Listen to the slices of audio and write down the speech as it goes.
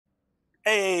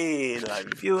Hello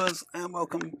viewers and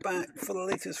welcome back for the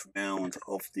latest round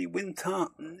of the winter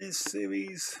NIS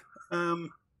series.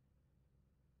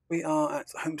 We are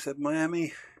at Homestead,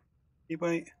 Miami,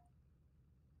 Speedway.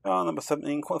 Number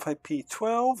 17, qualified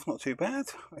P12, not too bad.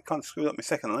 I kind of screwed up my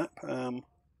second lap.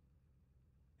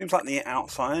 Seems like the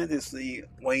outside is the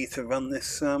way to run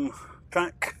this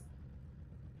track.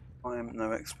 I am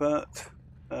no expert.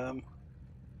 According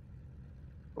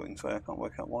to I can't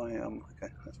work out why.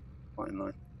 Okay, that's right in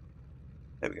line.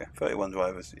 There we go, 31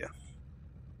 drivers, yeah.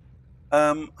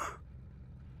 What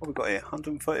have we got here?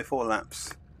 134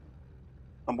 laps.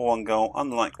 Number one goal.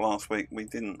 Unlike last week, we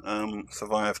didn't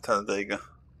survive Talladega.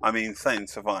 I mean, saying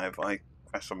survive, I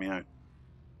crashed on my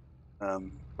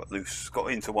own. Got loose, got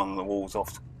into one of the walls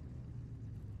off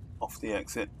the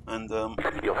exit, and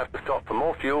you'll have to stop for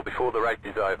more fuel before the race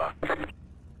is over.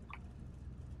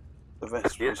 The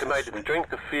rest. The estimated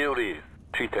strength of field is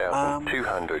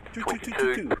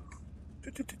 2,222.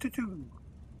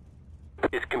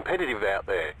 It's competitive out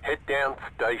there. Head down,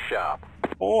 stay sharp.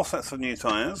 4 sets of new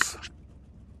tyres.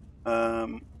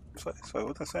 So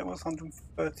what did I say? It was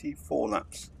 134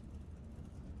 laps.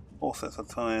 4 sets of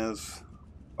tyres.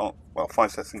 Oh, well,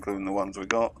 5 sets including the ones we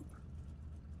got.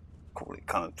 Call it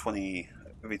kind of 20,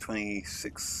 maybe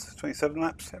 26, 27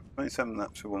 laps. 27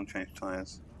 laps. We want to change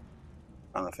tyres,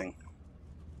 kind of thing.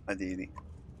 Ideally.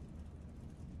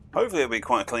 Hopefully it'll be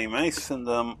quite a clean race and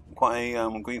quite a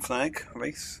green flag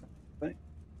race. Okay.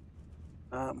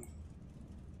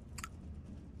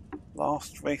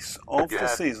 Last race of the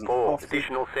season. 4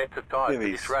 additional sets of tyres for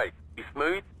this race. Be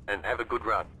smooth and have a good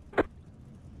run.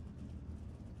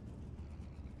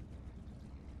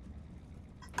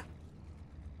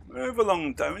 Move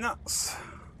along, donuts.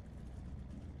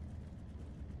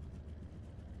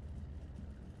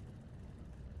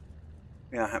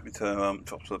 Yeah, happy to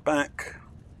drop to the back.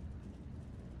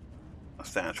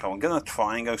 Stay out of trouble. I'm going to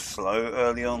try and go slow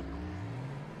early on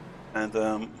and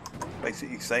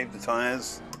basically save the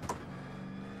tyres.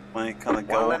 My kind of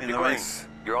goal in the race.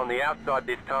 You're on the outside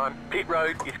this time. Pit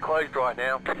road is closed right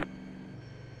now.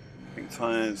 Big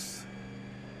tyres.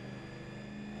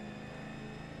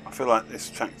 I feel like this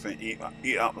track's going to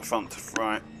eat up the front to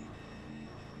right.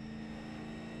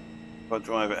 If I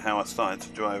drive it how I started to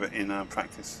drive it in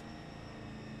practice.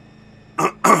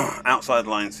 Outside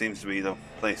line seems to be the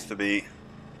place to be.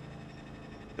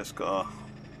 Just gotta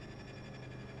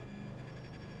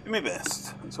do my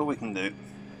best. That's all we can do.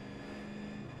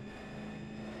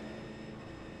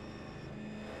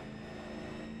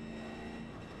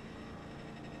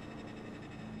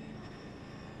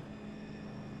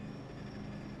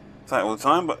 Say it all the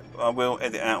time, but I will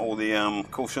edit out all the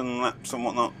caution laps and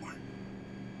whatnot.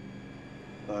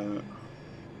 So you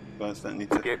guys don't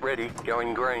need to get ready.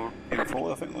 Going green. In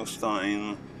forward, I think we'll start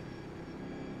in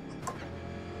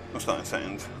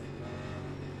second.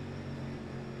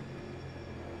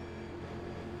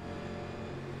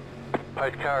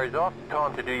 Post car is off.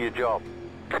 Time to do your job.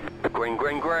 Green,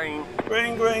 green, green.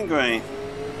 Green, green, green.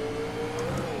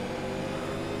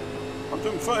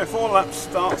 134 laps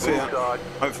starts here. Inside.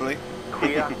 Hopefully.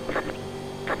 Clear.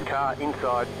 Car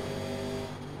inside.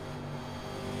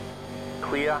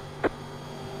 Clear.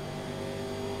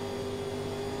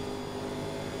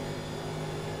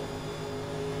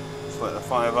 Let the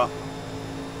 5 up.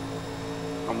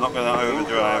 I'm not going to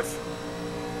overdrive.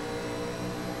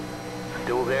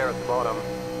 Still there at the bottom.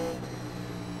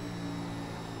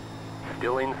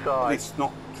 Still At inside. least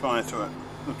not try to.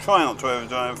 Try not to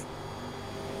overdrive.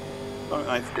 Don't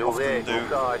I Still often there do.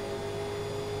 inside.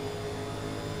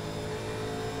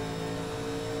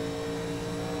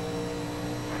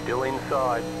 Still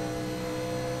inside.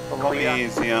 A lot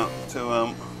easier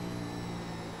to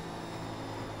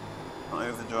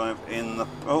overdrive in the.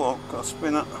 Oh, got a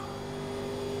spinner.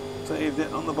 Saved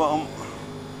it on the bottom.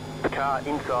 Car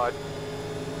inside.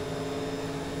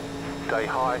 Stay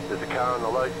high, there's a car on the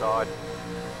low side.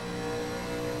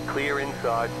 Clear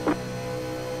inside.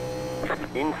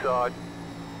 Inside.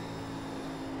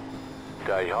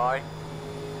 Stay high.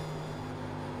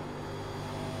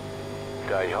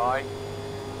 Stay high.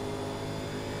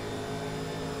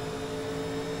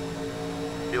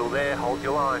 Still there, hold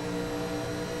your line.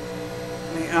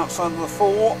 The outside of the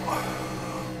 4.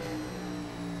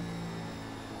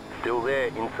 Still there,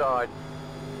 inside.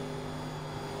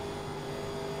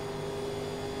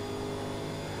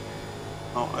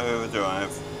 Not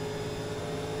overdrive.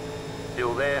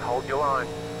 Still there, hold your line.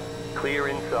 Clear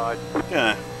inside.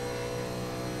 Yeah.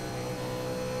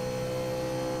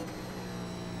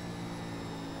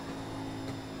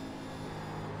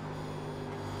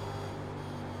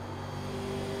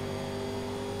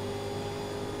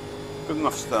 Good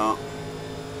enough start.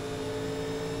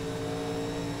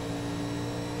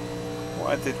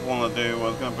 What I did want to do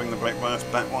was going to bring the brake bias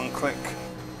back one click.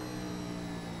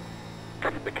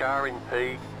 The car in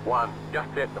P1,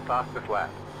 just set the fastest lap.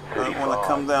 Don't want to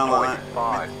come down like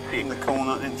that 35.6. in the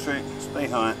corner entry. Stay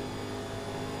high.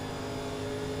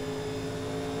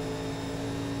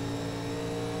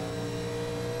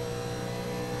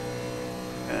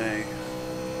 Okay.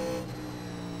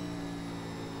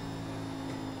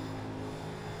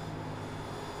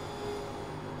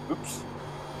 Oops.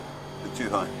 They're too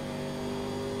high.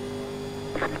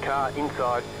 Car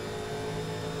inside.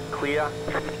 Clear.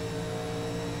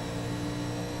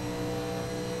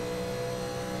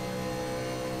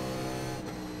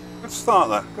 Good start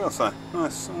there, gotta say.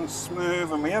 Nice and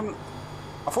smooth, and we haven't...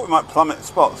 I thought we might plummet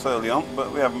spots early on,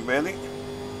 but we haven't really.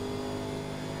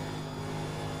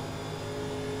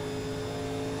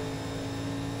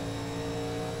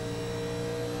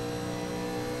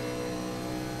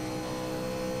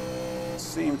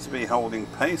 Seem to be holding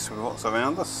pace with what's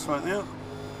around us right now.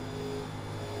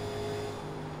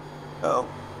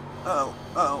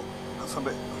 Oh, that's a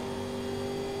bit...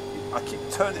 I keep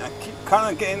turning, I keep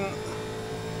kind of getting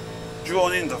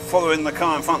drawn into following the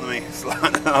car in front of me. It's like,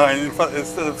 in fact,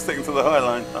 instead of sticking to the high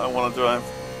line, I want to drive.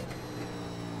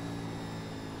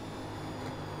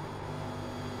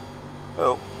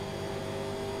 Oh,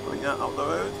 putting that up the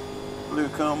road. Blue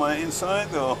car on my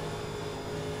inside, or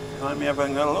behind me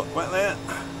having a look back there.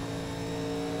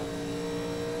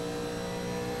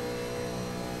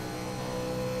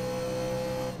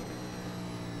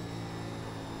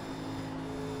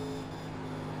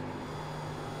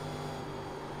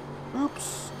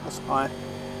 Oops, that's high.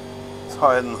 It's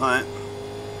higher than height.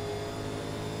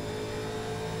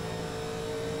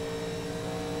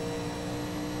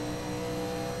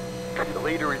 The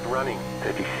leader is running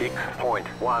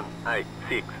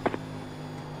 36.186.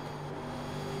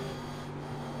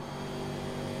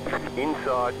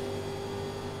 Inside.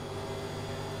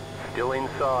 Still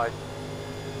inside.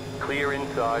 Clear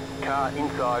inside. Car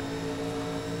inside.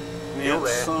 The Still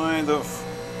outside of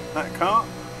that car.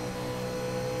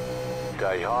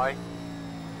 Stay high.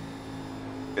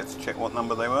 Get to check what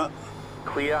number they were.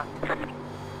 Clear.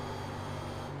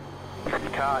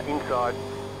 Car inside.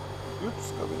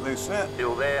 Oops, got a bit loose there.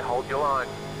 Still there. Hold your line.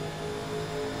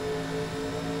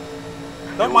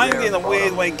 Don't mind in a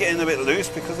weird way getting a bit loose,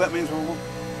 because that means we're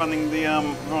running the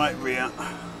right rear.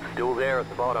 Still there at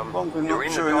the bottom. As long as we're You're not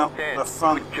in chewing the up top 10. the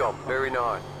front. Good job. Very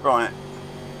nice. Right.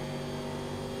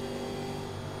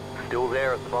 Still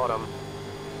there at the bottom.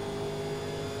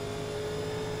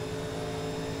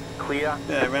 Clear.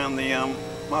 Yeah, around the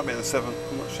might be the 7.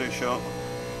 I'm not too sure.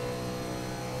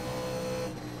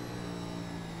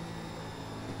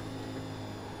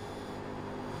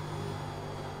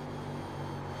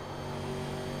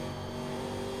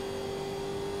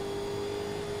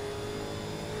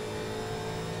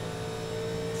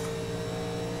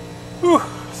 Whew,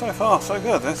 so far so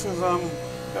good. This is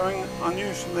going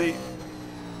unusually,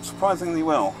 surprisingly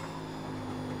well.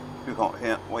 Too hot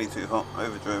here, way too hot.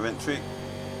 Overdrive entry.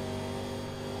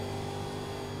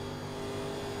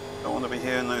 Don't want to be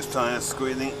hearing those tyres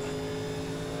squealing.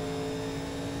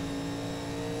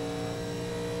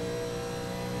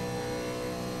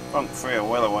 Front 3 are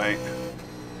well away.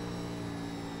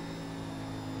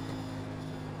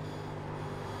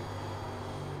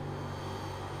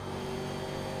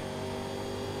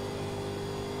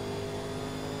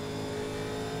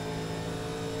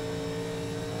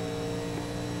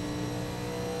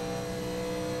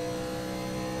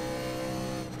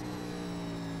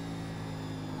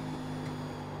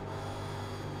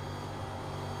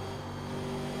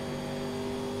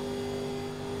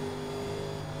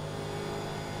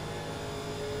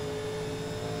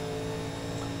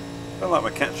 I feel like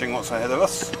we're catching what's ahead of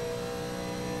us.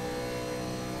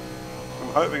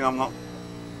 I'm hoping I'm not...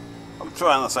 I'm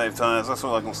trying to save tyres, that's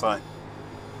all I can say.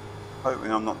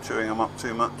 Hoping I'm not chewing them up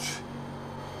too much.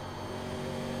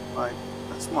 Right,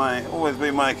 that's always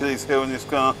been my Achilles heel in this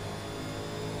car.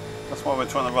 That's why we're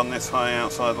trying to run this high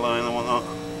outside line and whatnot.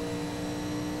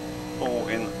 All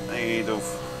in aid of,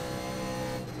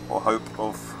 or hope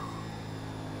of,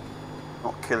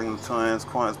 not killing the tyres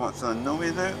quite as much as I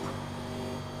normally do.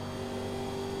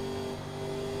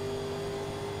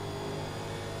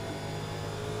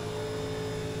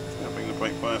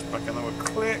 Brake bias back another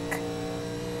click.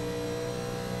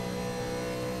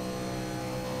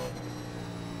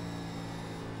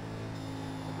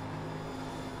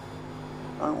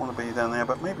 I don't want to be down there,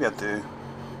 but maybe I do. I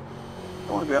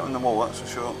don't want to be out in the wall, that's for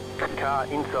sure. Car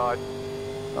inside.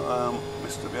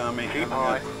 Mr. behind me. Keep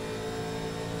high.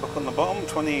 Look on the bottom,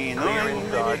 29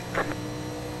 inside. maybe.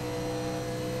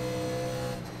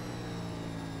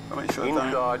 I'll make sure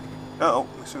Inside. Uh oh,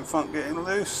 it's in front getting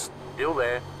loose. Still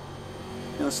there.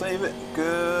 Gonna save it.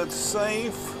 Good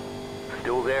save.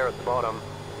 Still there at the bottom.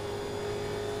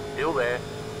 Still there.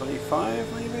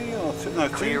 25 maybe? Or two, no,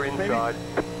 Clear 2 inside.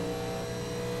 maybe?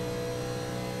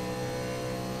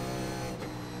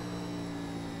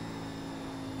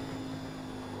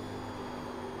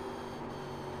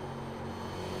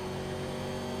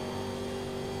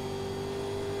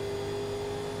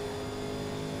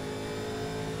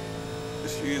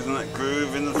 Just using that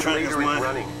groove in the track as Leader my... is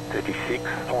running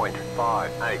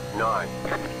 36.589.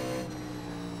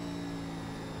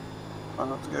 Try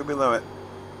not to go below it.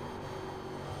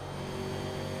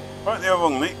 Right, the other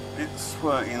one, mate. It's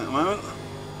working at the moment.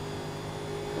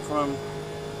 From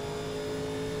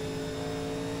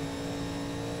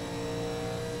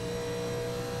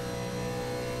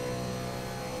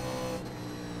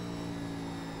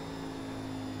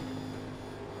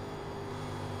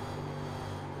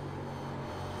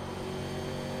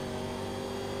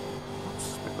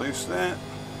oops, a bit loose there.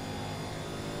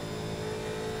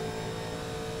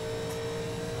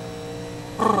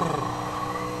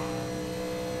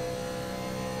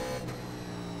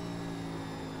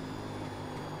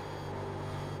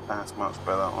 That's much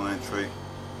better on entry.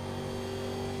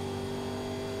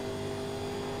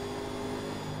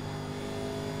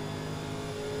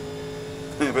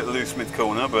 A bit loose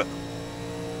mid-corner, but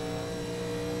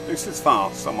loose is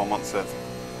fast, someone once said.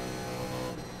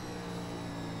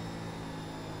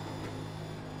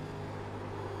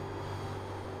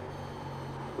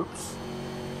 Oops.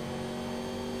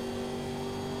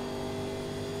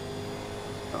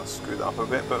 Kind of screwed up a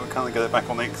bit, but we kind of get it back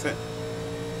on the exit.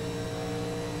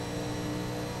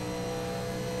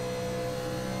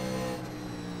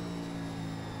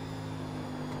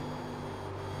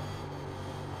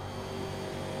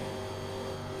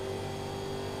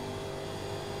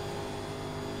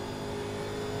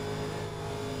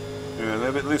 A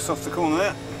little bit loose off the corner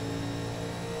there.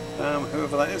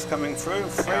 Whoever that is coming through.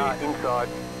 Car inside.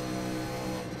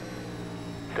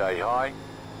 Stay high.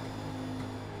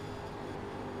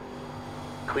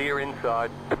 Clear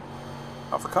inside.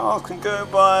 Other cars can go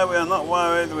by, we are not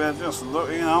worried, we are just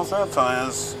looking after our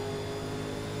tyres.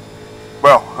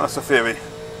 Well, that's a theory.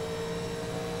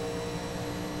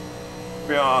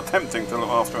 We are attempting to look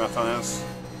after our tyres.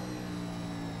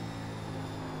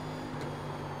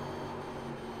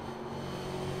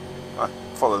 I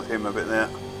followed him a bit there.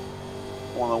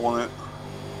 I want it.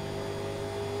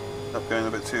 Not going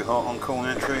a bit too hot on corner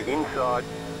entry. Inside.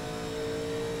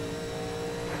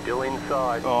 Still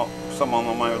inside. Got someone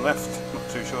on my left, not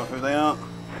too sure who they are.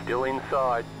 Still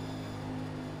inside.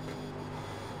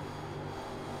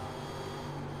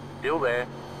 Still there.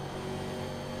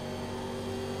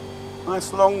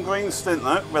 Nice long green stint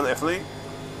though, relatively.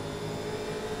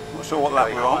 Not sure what lap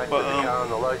Stay we're high, on, but there's a car on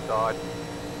the low side.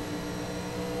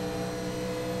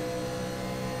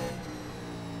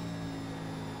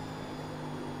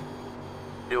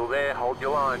 Still there, hold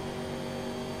your line.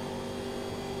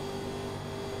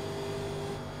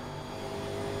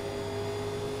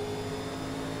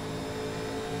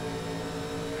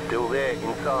 Still there,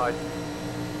 inside.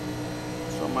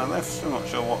 it's on my left, still not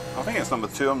sure what. I think it's number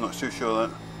 2, I'm not too sure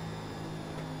that.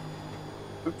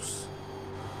 Oops.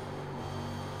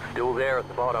 Still there at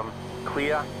the bottom.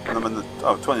 Clear. And I'm in the,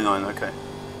 oh, 29, okay.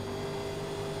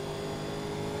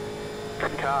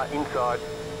 Car inside.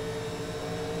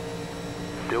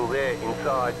 Still there,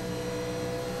 inside.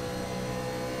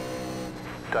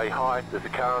 Stay high, there's a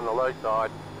car on the low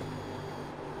side.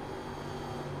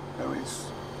 There he's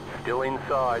Still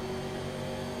inside.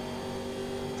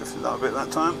 drifted out a bit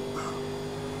that time.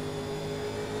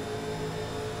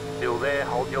 Still there,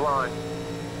 hold your line.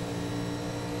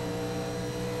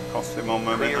 Cost him on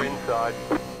Clear momentum. inside.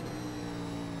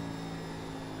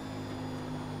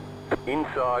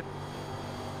 Inside.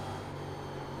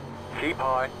 Keep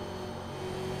high.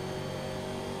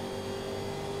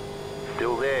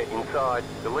 Still there, inside.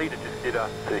 The leader just did a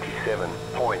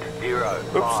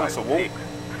 37.056. Oops, that's a wall.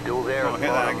 Still there I'll at the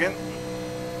hit that bottom. again.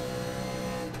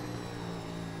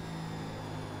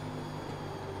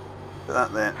 Put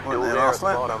that there, Still wasn't there there at last the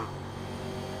lap? bottom.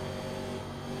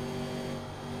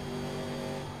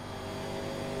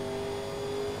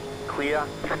 Clear.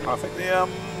 I think the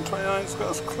 29's got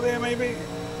us clear maybe.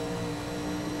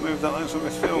 Moved that so we're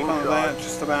still kind of there,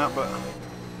 just about, but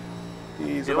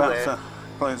he's Still about there. to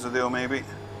close the deal maybe.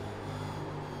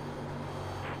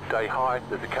 Stay high,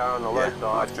 there's a car on the low Yeah,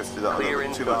 side. I've just did that a Clear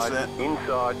little bit too much inside. there.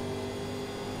 Inside.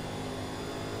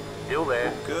 Still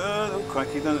there. Good, oh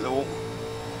crikey, done it all.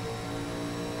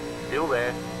 Still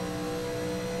there.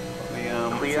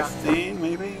 The Clear. 15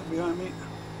 maybe behind me.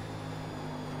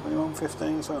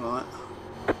 21.15, something like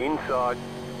that. Inside.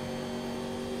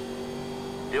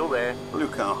 Still there. Blue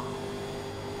car.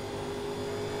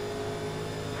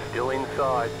 Still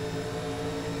inside.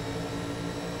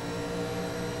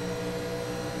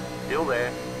 Still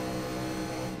there.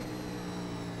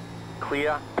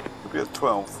 Clear. Could be at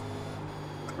 12.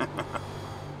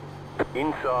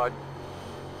 Inside.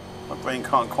 My brain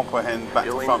can't comprehend back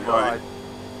Still to front inside. right.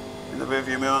 In the rear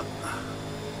view mirror.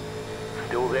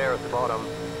 Still there at the bottom.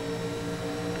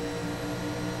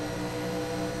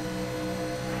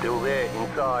 Still there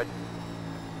inside.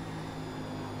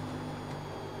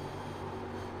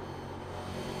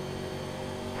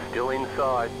 Still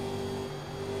inside.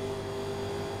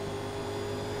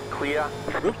 Clear.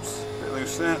 Oops, bit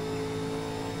loose there.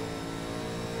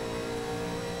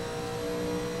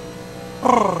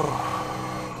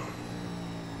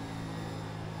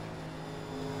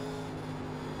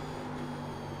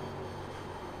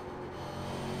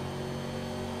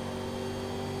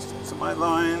 Stick to my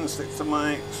line, stick to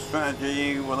my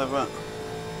strategy, whatever.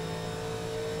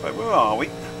 Right, where are we?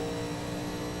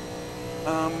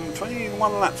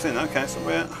 21 laps in, okay, so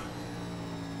we're...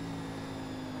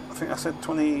 I think I said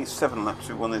 27 laps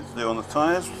we wanted to do on the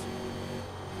tyres.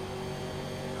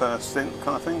 Per stint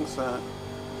kind of thing, so...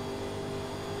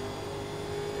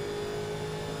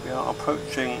 We are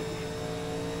approaching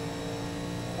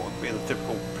what would be the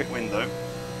typical pit window.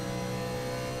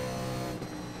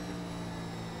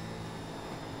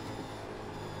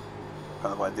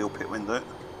 Kind of ideal pit window.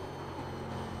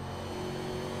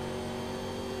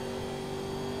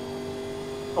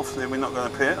 Obviously we're not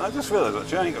going to pit. I just realised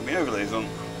actually I ain't got my overlays on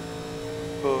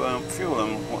for fuel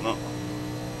and whatnot.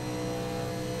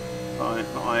 Right,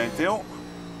 not ideal.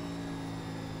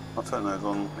 I'll turn those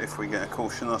on if we get a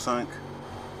caution or something.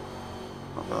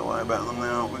 Not going to worry about them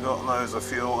now. We've got loads of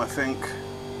fuel, I think.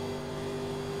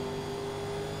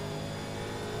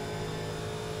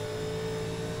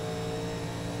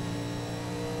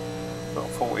 Got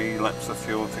 40 laps of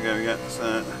fuel to go yet,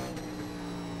 so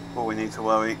all we need to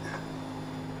worry.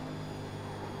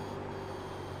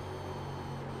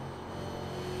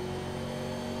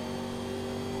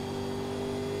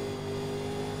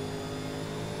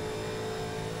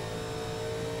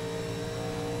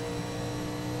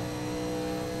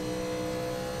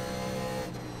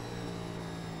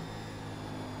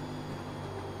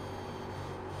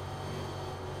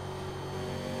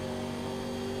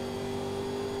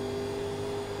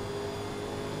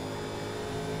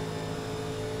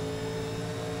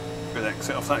 Good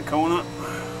exit off that corner.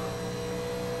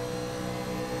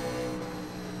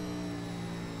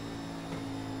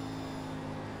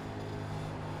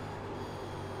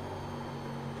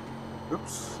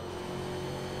 Oops.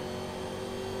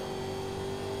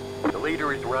 The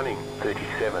leader is running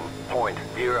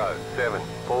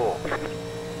 37.074.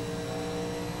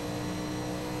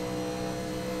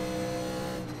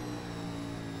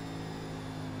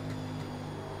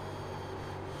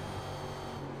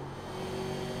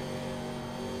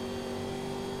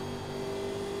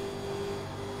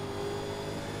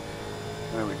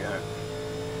 There we go.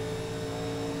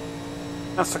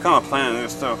 That's the kind of plan,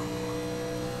 is to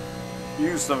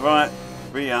use the right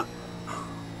rear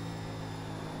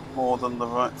more than the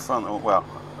right front, or well,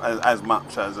 as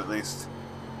much as at least.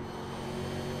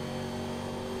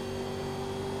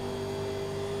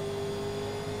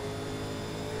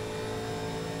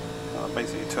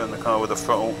 Basically turn the car with the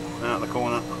throttle out of the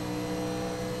corner.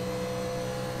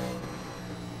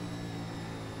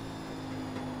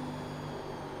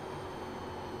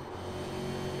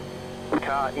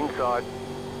 Car inside.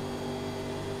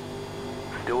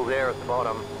 Still there at the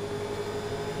bottom.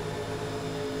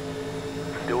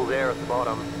 Still there at the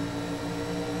bottom.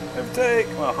 Overtake,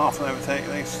 well, half an overtake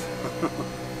at least.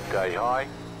 Stay high.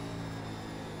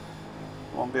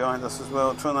 One behind us as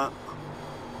well, trying to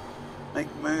make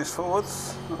moves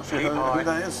forwards. Not sure who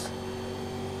that is.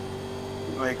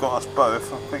 They got us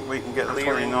both. I think we can get the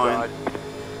 29.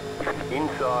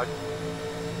 Inside.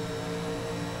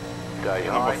 Stay high.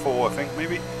 Number 4, I think,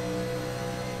 maybe.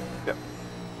 Yep.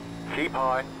 Keep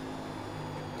high.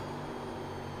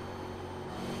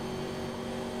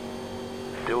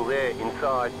 Still there,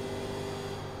 inside.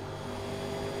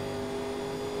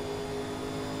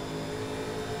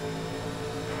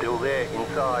 Still there,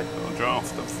 inside. Got a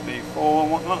draft of the 4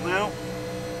 and whatnot now.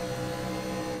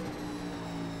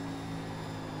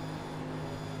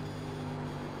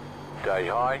 Stay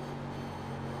high.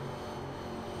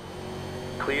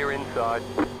 Clear inside.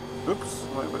 Oops, a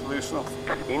little bit loose off.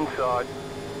 Inside.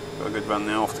 Got a good run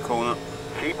now off the corner.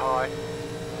 Keep high.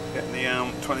 Getting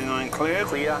the 29 cleared.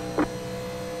 Clear.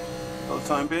 For the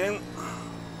time being.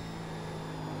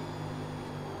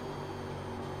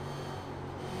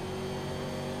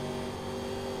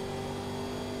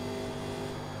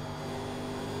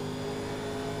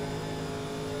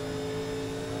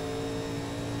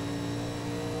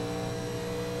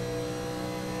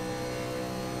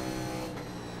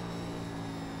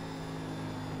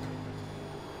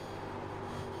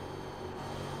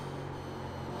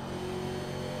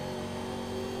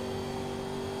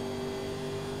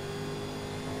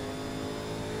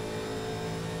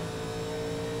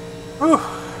 Whew.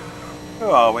 Who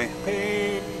are we?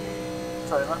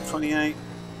 Sorry, lap 28.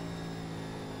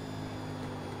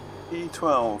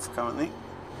 P12 currently.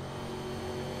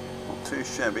 Not too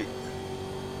shabby.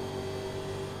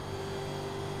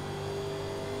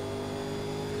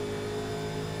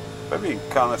 Very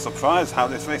kind of surprised how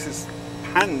this race has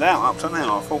panned out up to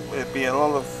now. I thought there'd be a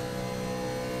lot of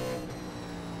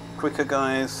quicker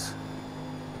guys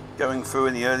going through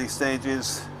in the early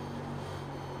stages.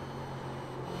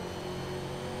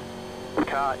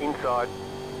 Car inside.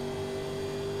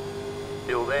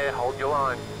 Still there, hold your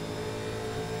line.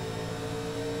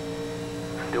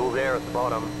 Still there at the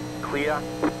bottom. Clear.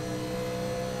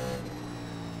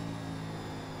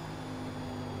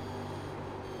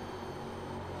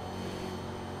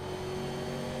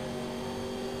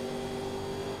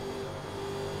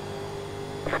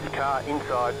 Car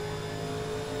inside.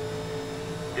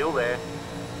 Still there.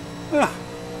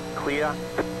 Clear.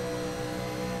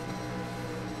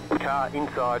 Car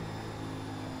inside.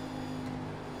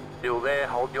 Still there,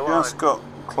 hold your line. Just got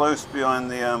close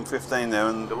behind the 15 there,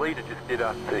 and The leader just did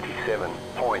a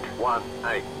 37.187.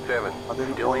 I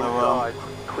didn't Still want to, inside.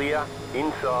 Clear.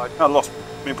 Inside. I lost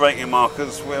my braking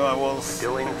markers where I was.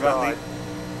 Still exactly. inside.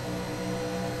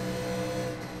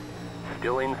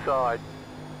 Still inside.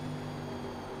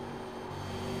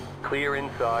 Clear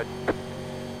inside.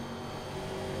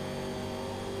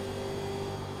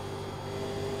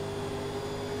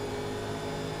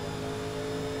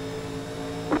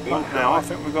 Right now, I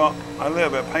think we've got a little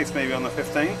bit of pace maybe on the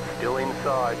 15. Still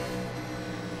inside.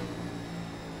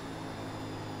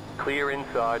 Clear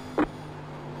inside.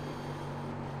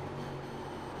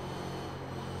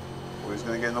 Who's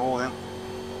going to get in the wall then?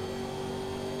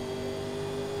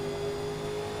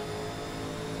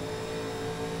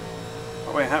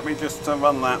 Are we happy just to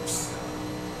run laps?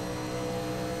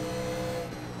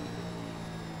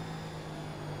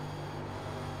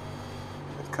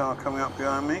 Good car coming up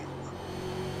behind me.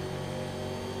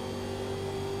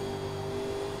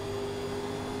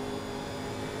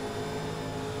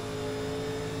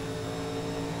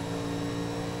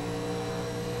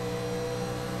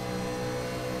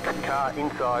 Car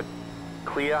inside.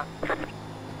 Clear.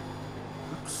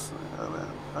 Oops, I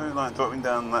don't like dropping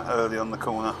down that early on the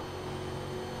corner.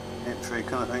 Entry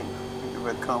kind of thing. I think the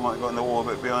red car might have got in the wall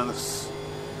a bit behind us.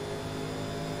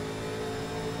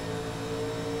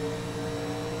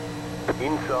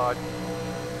 Inside.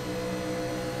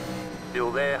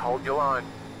 Still there, hold your line.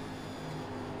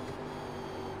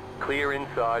 Clear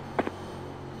inside.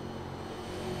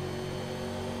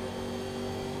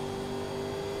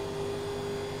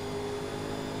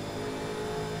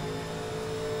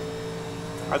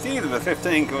 I think either the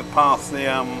 15 could pass the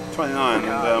 29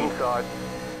 and inside.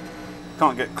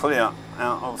 can't get clear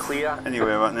out of Clear.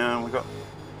 anywhere right now, and we've got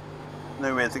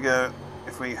nowhere to go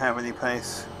if we have any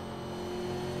pace.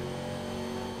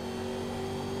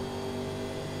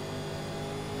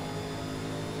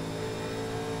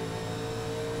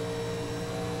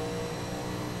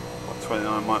 Well,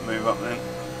 29 might move up then.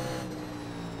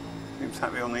 Seems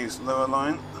happy on these lower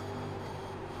line.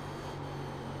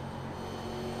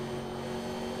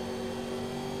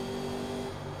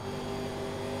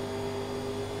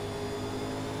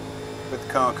 Good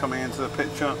car coming into the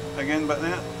picture again back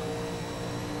there.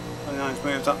 29's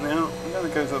moved up now. I'm going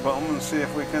to go to the bottom and see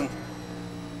if we can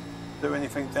do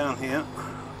anything down here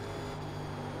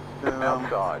to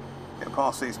Outside. get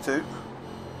past these two.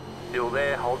 Still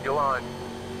there, hold your line.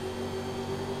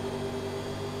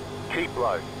 Keep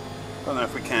low. Don't know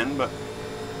if we can, but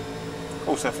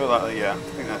also feel like, yeah, I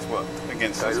think that's worked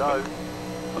against Go us. low.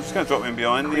 But I'm just going to drop in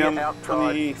behind Clear the outside.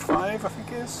 25, I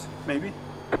think it is, maybe.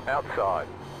 Outside.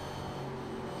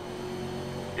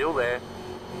 Still there.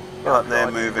 But they're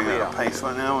Outside, moving clear. at a pace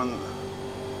right now, and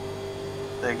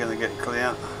they're going to get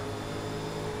clear.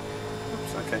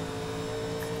 Oops, okay.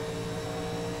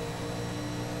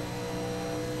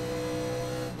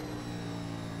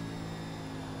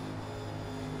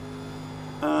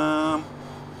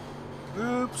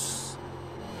 Oops.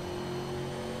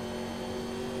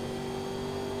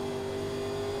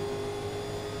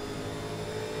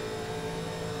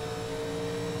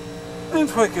 And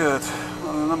we're good.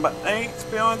 On number 8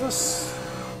 behind us.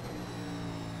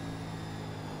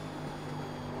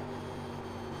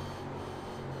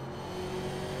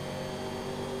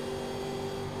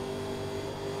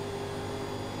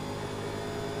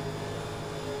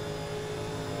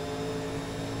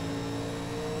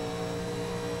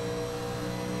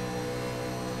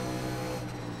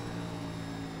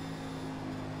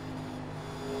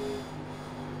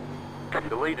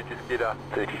 The leader just did a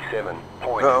 37.1.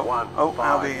 Oh,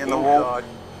 Audi in the wall.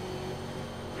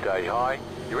 Stay high.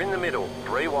 You're in the middle,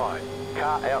 3 wide.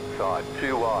 Car outside,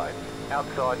 2 wide.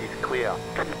 Outside is clear.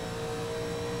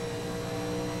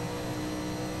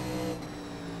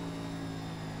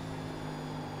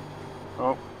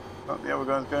 Oh, got the other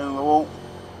guys going on the wall.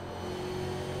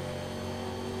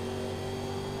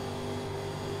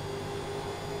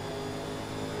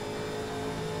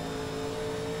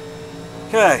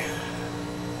 Okay.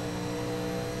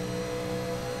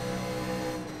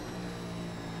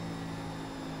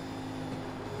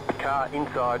 Car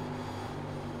inside.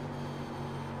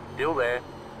 Still there.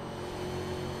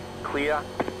 Clear.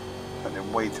 Went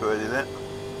in way too early there.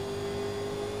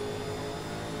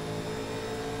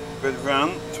 Good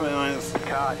run. 29's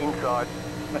Car inside.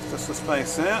 left us the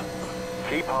space there.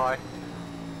 Keep high.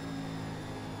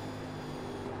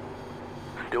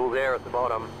 Still there at the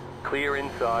bottom. Clear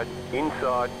inside.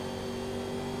 Inside.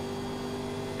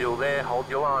 Still there, hold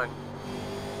your line.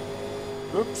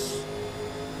 Oops.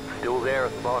 Still there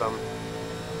at the bottom.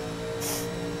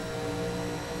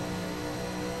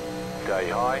 Stay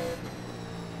high.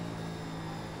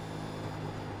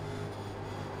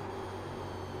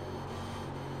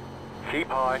 Keep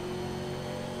high.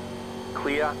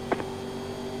 Clear.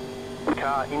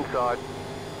 Car inside.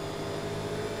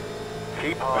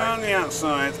 Keep high. Around the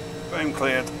outside. Frame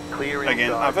cleared. Clear inside.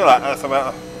 Again, I feel like that's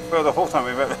about the fourth time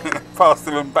we've ever passed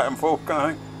them back and forth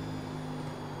kind of thing.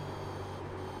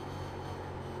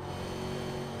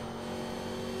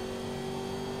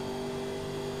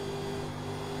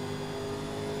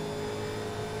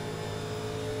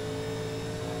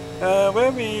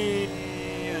 Where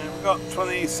we've got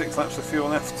 26 laps of fuel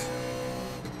left.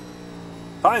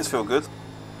 Tyres feel good.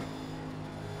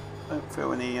 Don't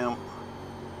feel any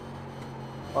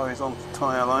worries on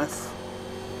tyre life.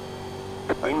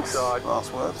 Inside.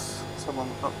 Last words. Someone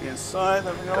up the inside.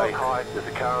 There we go. Stay high. There's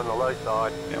a car on the low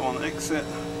side. Get on exit.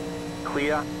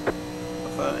 Clear.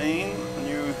 13. A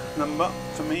new number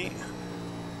to me.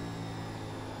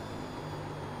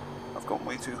 I've gone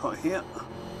way too hot here.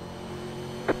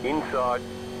 Inside.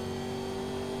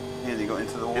 Nearly got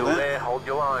into the wall Still there. there, hold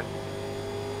your line.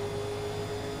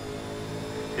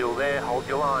 Still there, hold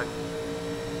your line.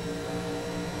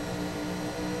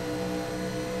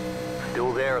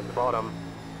 Still there at the bottom.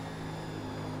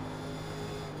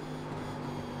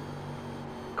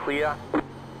 Clear.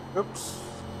 Oops.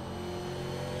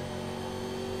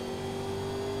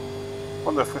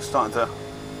 Wonder if we're starting to.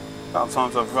 About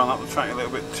times I've run up the track a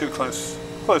little bit too close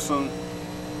than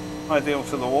ideal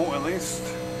to the wall at least.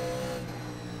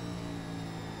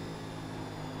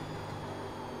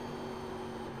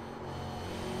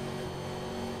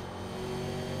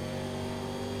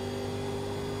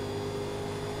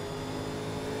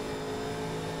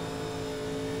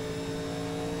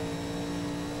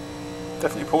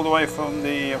 Definitely pulled away from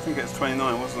the, I think it's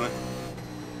 29, wasn't it?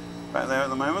 Back there at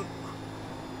the moment.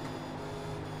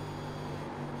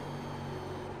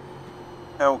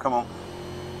 Oh, come on.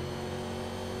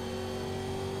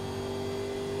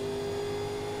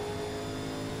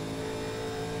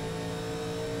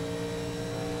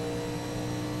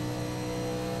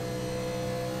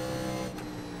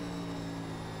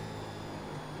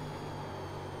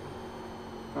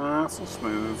 Nice and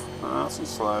smooth, nice and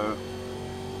slow.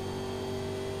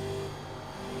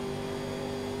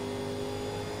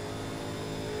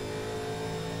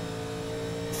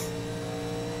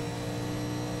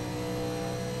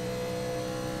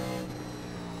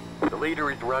 The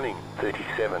leader is running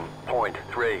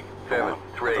 37.373. I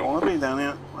don't want to be down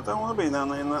here. I don't want to be down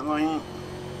there in that lane.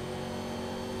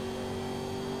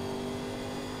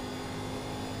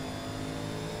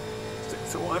 Stick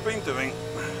to what I've been doing.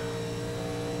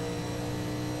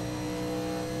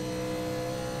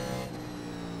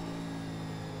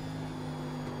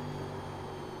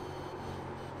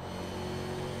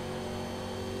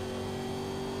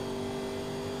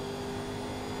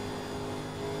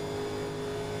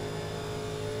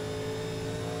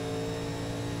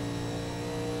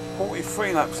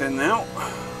 Three laps in now.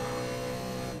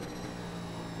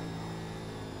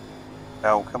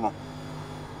 Oh, come on.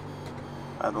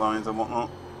 Bad lines and whatnot.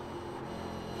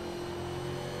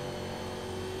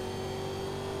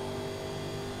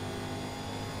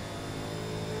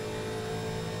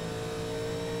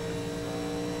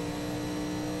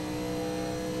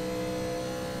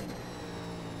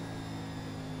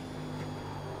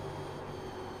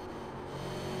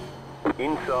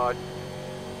 Inside.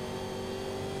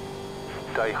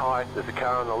 Stay high, there's a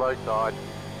car on the low side.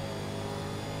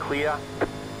 Clear.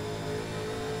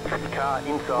 Car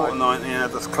inside. 490, yeah,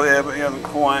 that's clear, but he hasn't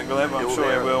quite got it, but I'm Still sure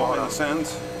there he at the will in bottom. a second.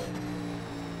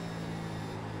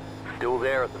 Still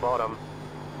there at the bottom.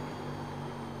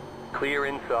 Clear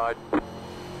inside.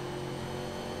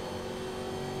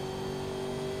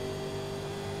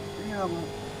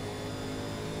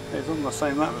 He's on the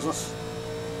same lap as us.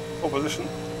 Pole position.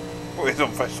 Oh, he's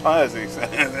on fresh tyres, he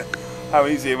said. How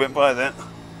easy he went by that.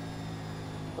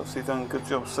 Obviously done a good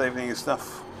job saving his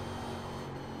stuff.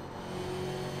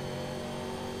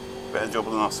 Better job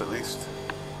than us at least.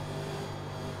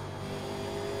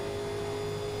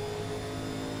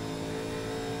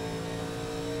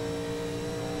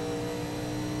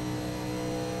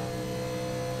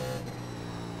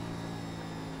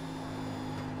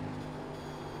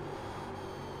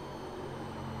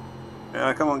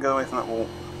 Yeah, come on, get away from that wall.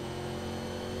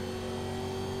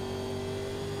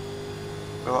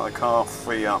 I feel like the car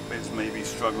free up is maybe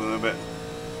struggling a bit.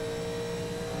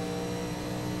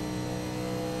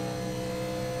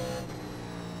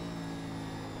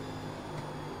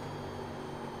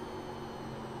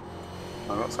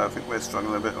 I think we're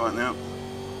struggling a bit right now.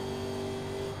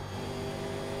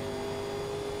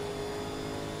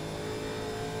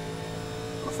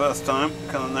 For the first time,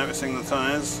 kind of noticing the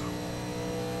tyres.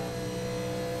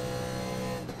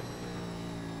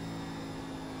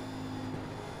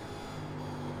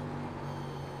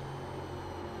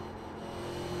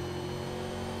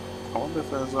 I wonder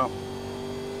if there's a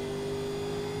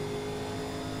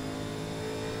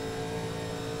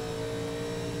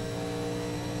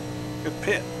good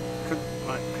pit. Could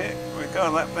like pit, we go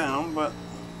a lap down, but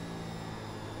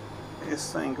it is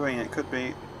staying green. It could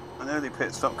be an early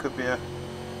pit stop, could be a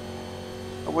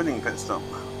winning pit stop.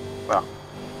 Well,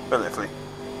 relatively.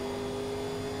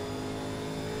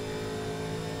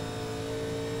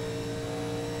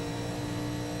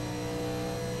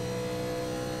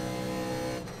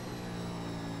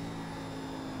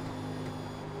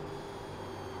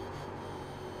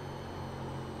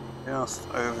 Just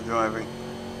overdriving.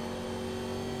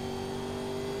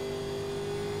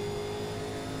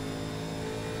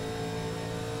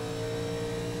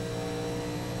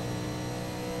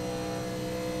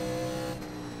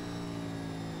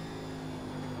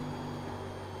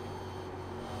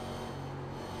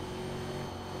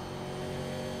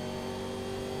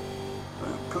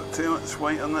 Don't put too much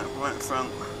weight on that right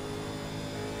front.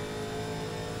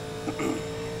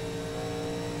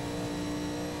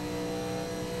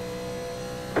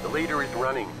 The leader is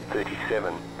running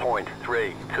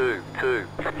 37.322.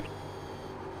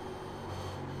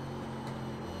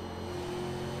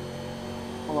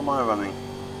 What am I running?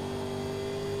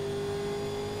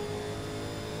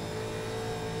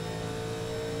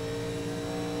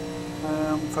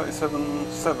 Um,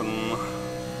 37.7.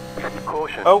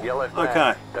 Caution, Oh, yellow flag.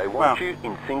 okay. They want you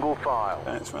in single file.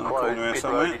 Okay, it's around the corner here Pit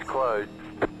somewhere. road is closed.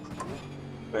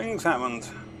 Things happened.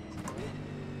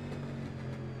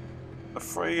 The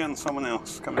three and someone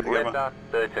else coming together. Redder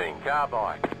 13, car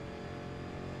bike.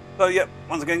 So yep,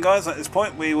 once again guys, at this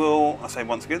point we will, I say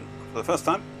once again, for the first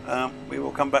time, we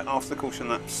will come back after the caution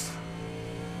laps.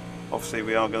 Obviously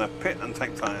we are going to pit and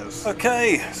take tyres.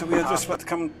 Okay, so we are just about to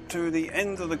come to the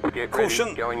end of the caution.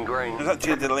 Ready, going green. There's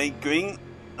actually a delayed green.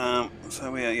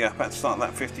 So we are about to start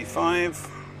lap 55.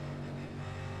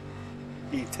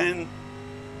 E10.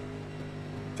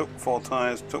 Took 4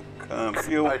 tyres, took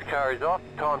fuel. Post car is off,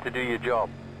 time to do your job.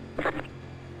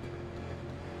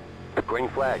 Green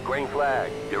flag, green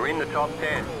flag. You're in the top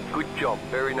 10. Good job,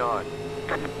 very nice.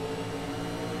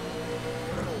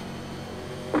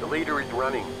 The leader is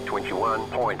running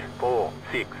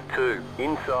 21.462.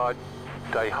 Inside,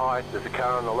 stay high, there's a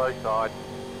car on the low side.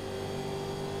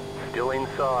 Still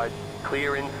inside,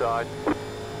 clear inside.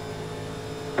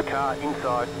 Car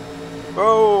inside.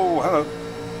 Oh, hello.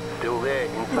 Still there,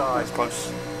 inside. That's close.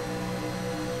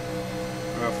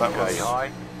 Where that Stay was.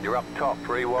 high, you're up top,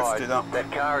 3 wide. Lifted up. That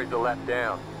car is a lap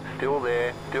down. Still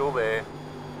there, still there.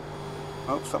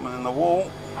 Oh, someone in the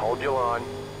wall. Hold your line.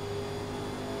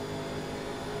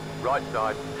 Right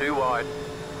side, 2 wide.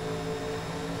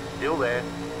 Still there.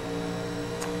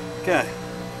 Okay.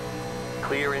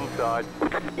 Clear inside.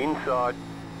 Inside.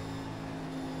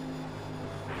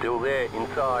 Still there,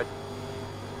 inside.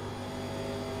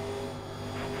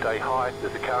 Stay high,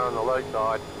 there's a car on the low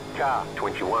side. Car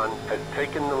 21 has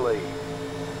taken the lead.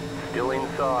 Still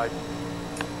inside.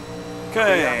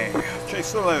 Okay.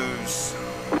 Chase the lows.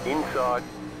 Inside.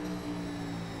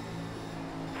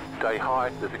 Stay high,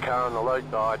 there's a car on the low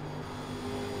side.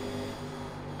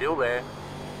 Still there.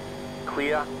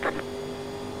 Clear.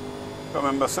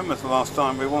 Remember, similar to last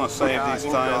time, we want to save Car these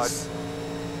inside. tyres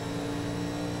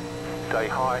Stay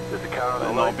high, there's a car on and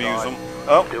the not low abuse side. them.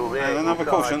 Oh, Still there, and another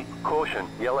inside. caution. Caution,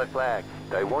 yellow flag.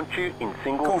 They want you in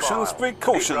single Cautions, file. big Pit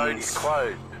road is cautions.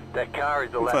 closed. That car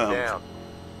is a lap Confirmed. down.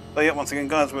 So yeah, once again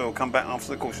guys, we will come back after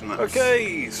the caution laps.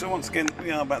 Okay, so once again,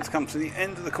 we are about to come to the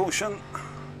end of the caution.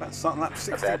 About to start lap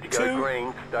About to 62. go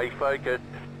green, stay focused.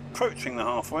 approaching the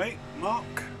halfway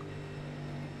mark.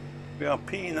 We are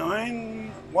P9,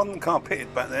 one car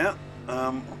pitted back there.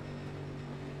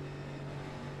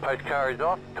 Pace car is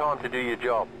off, time to do your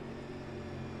job.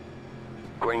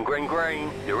 Green, green,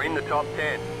 green, you're in the top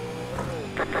 10.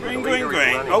 Green, green,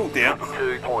 green, oh dear.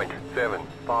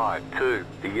 2.752,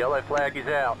 the yellow flag is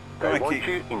out. They want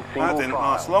you in single that didn't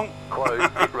last long.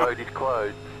 Closed, pit road is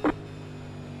closed.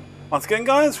 Once again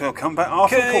guys, we'll come back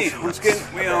after the caution. Once again,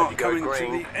 we are coming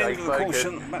green, to the end of the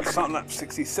caution. About to start lap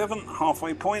 67,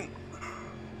 halfway point.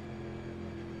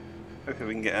 Hopefully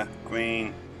we can get a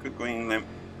green, good green lamp,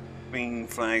 green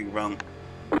flag run.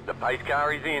 The pace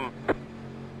car is in.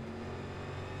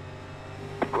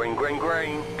 Green, green,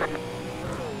 green.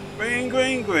 Green,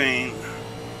 green, green.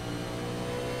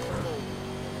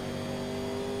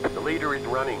 The leader is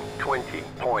running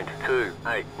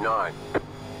 20.289.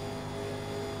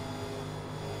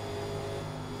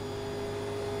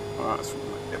 Alright, let's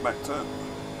get back to it.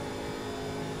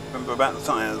 Remember about the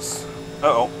tyres. Uh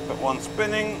oh, got one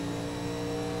spinning.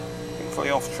 Fully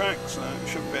off track, so it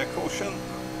shouldn't be a caution.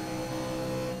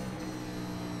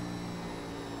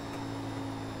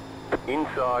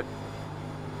 Inside.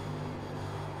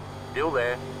 Still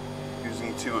there.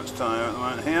 Using too much tyre at the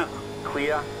moment here.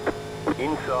 Clear.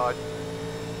 Inside.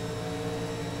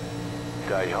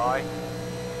 Stay high.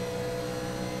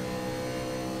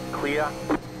 Clear.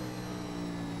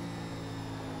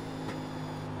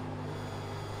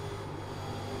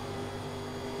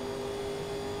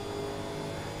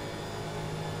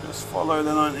 Just follow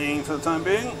the 19 for the time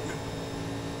being.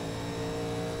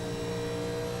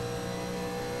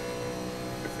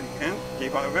 If you can,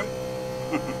 keep up with him.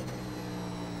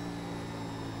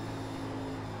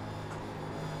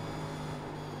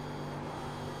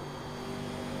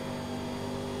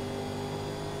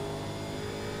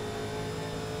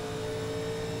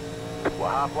 We're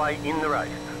halfway in the race.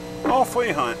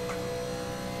 Halfway height.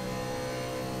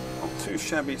 Not too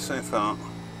shabby so far.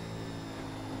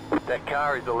 That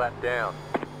car is a lap down.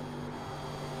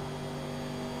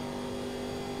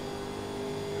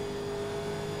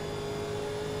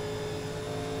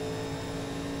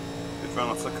 Just run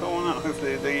off the corner.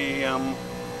 Hopefully the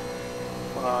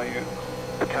what are you?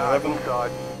 The car 11.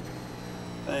 inside.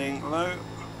 Staying low.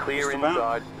 Clear Just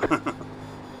about. inside.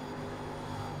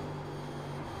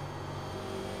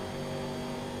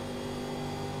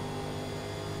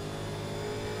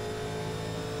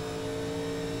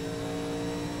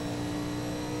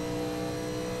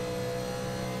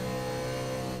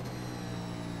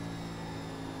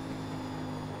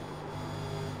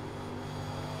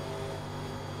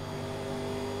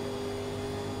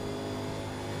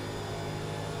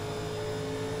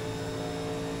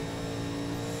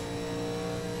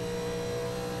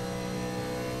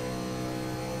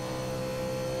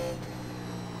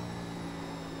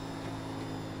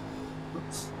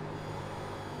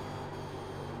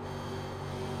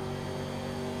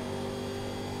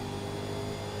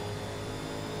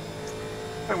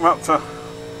 I think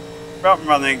we're up and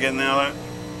running again now though.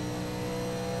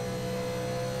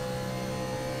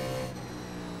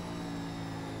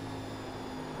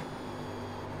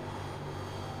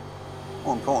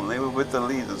 More importantly, we're with the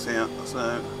leaders here,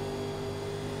 so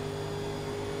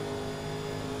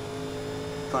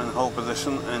trying to hold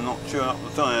position and not chew up the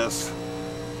tyres.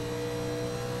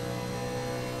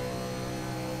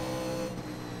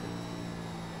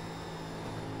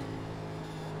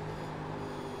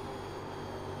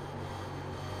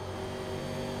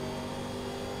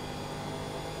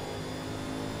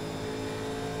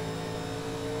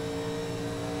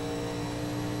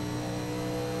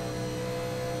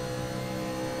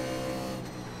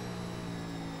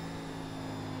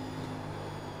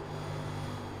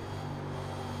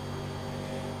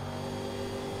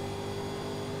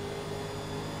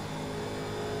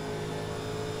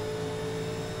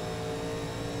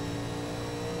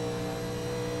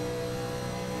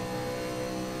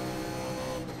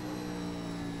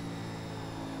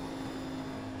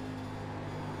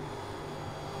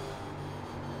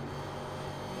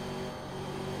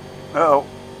 Uh-oh,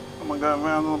 someone going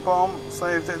around on the bomb,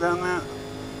 saved it down there.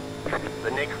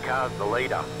 The next car's the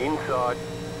leader. Inside.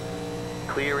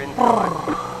 Clear inside.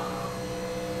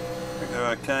 I think they're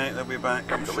okay, they'll be back,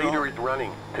 I'm The sure. leader is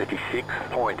running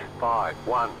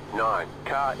 36.519.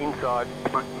 Car inside.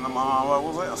 McNamara, what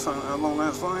was it, or something along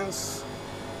those lines?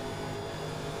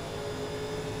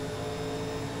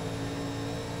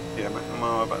 Yeah,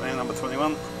 McNamara back there, number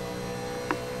 21.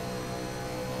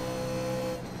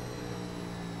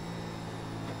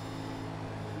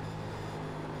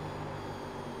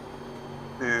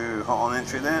 Too hot on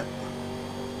entry there.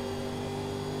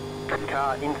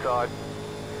 Car inside.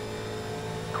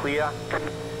 Clear.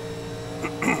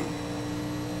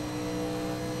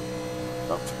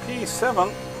 Up to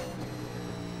P7.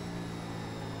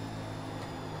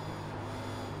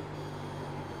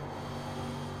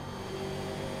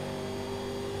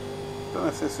 Don't know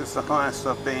if this is the highest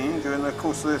I've been during the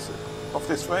course of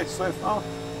this race so far.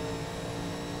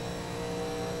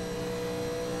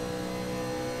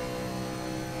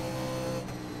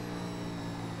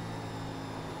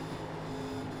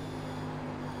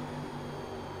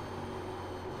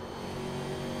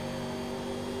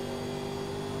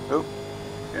 Oh,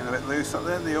 getting a bit loose up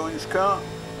there, the orange car.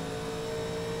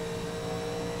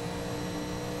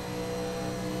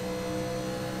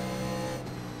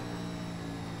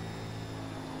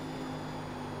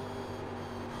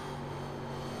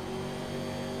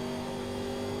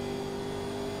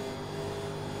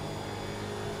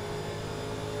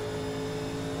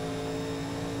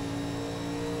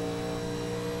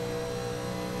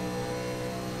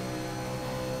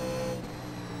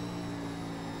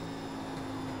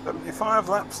 Five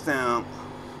laps down.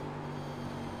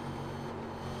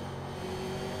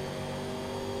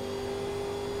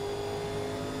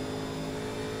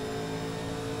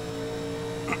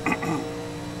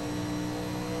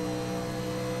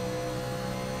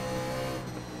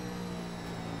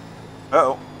 Uh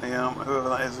oh, whoever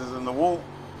that is in the wall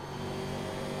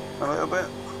a little bit.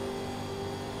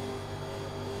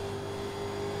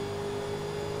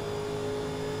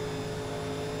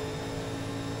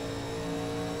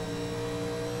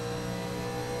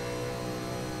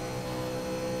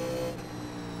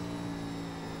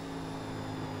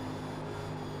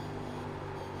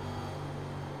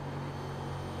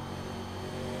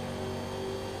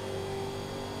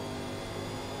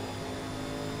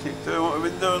 Keep doing what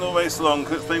we've been doing all race long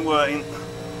because it's been working.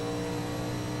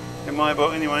 In my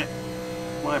book anyway,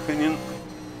 my opinion.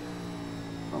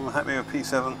 I'm happy with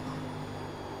P7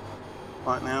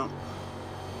 right now.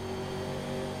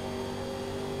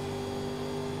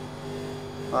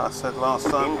 Like I said last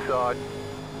time, Inside.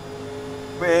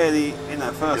 really in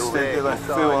that first stint did I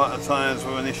feel like the tyres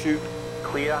were an issue.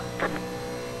 Clear.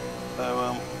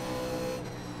 So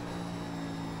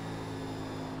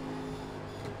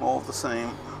more of the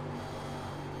same.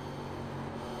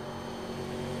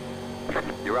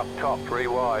 You're up top, 3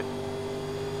 wide.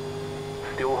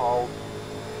 Still hold.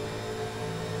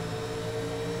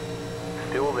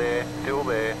 Still there, still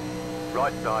there.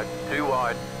 Right side, 2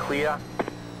 wide, clear.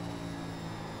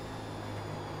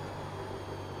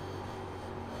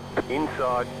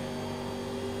 Inside.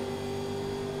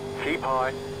 Keep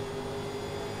high.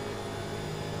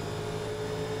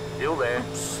 Still there.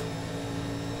 Oops.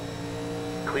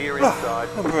 Clear inside.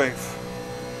 I'm brave.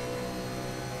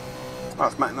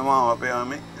 That's McNamara behind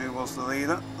me, who was the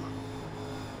leader.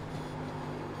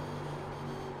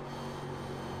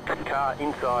 Car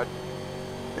inside.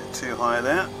 Bit too high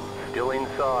there. Still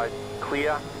inside.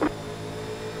 Clear.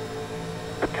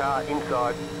 Car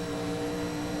inside.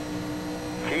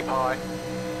 Keep high.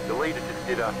 The leader just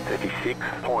did a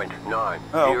 36.9.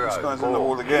 Oh, this guy's in the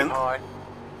wall again. Keep high.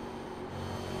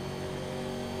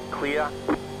 Clear.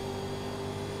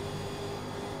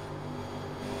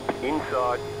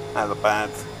 Inside. That was bad.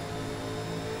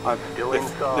 I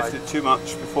lifted too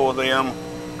much before the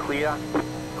Clear.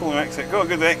 corner exit. Got a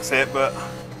good exit, but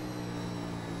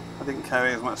I didn't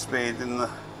carry as much speed in the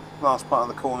last part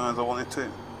of the corner as I wanted to.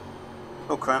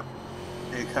 Oh crap!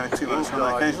 You carried too much on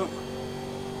that occasion.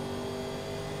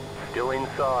 Still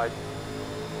inside.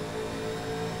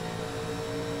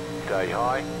 Stay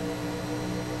high.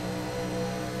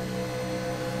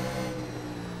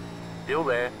 Still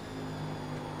there.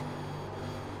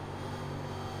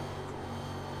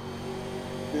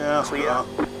 Yeah, clear.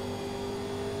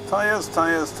 Tyres,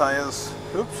 tyres, tyres.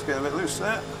 Oops, get a bit loose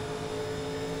there.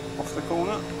 Off the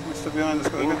corner. Mr. Behind us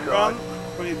got a good run.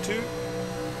 22.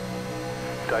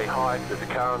 Stay high, there's a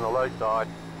car on the low side.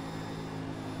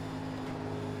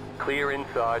 Clear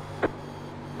inside.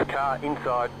 Car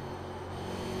inside.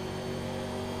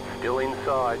 Still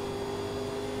inside.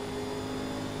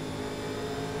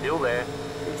 Still there.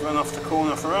 Good run off the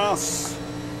corner for us.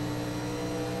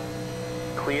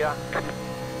 Clear.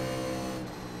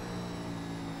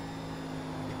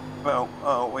 Well,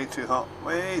 oh, way too hot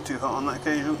on that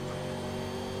occasion.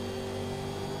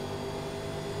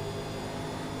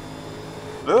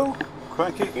 Oh,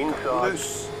 cranky, inside.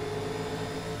 Loose.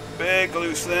 Big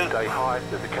loose there. Stay high,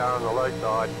 there's a car on the low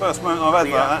side. First moment I've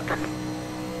had like that.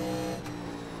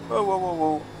 Whoa, whoa, whoa,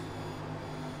 whoa.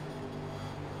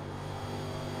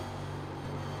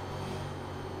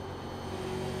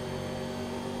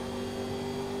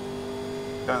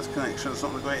 Guy's connection's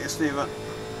not the greatest either.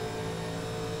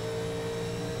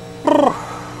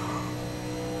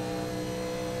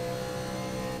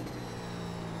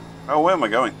 Oh, where am I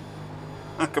going?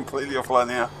 I'm completely offline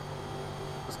here.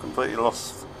 Just completely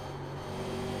lost.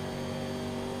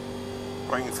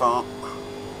 Brain fart.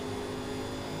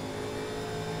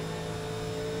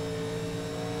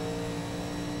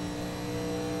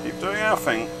 Keep doing our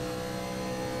thing.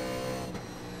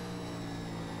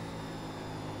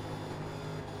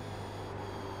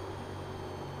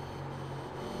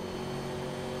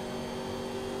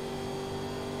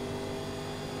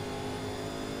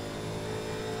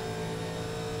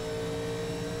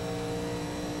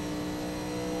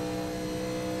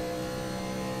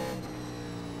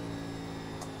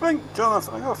 I think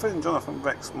Jonathan, I got a feeling Jonathan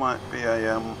Rex might be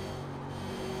a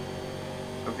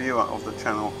viewer of the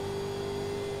channel.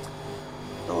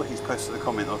 Or he's posted a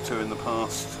comment or two in the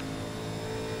past.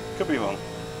 Could be wrong.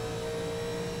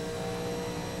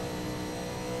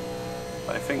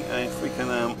 But I think if we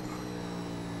can,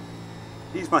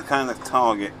 he's my kind of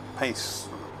target pace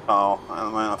car at the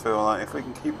moment. I feel like if we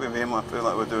can keep with him, I feel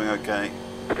like we're doing okay.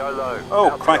 Go low.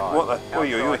 Oh, crack! What the?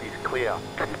 Oi, oi, oi. Is clear.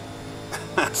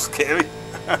 That's scary.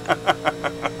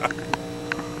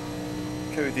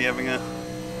 Cody having a,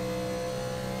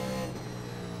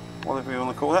 whatever you want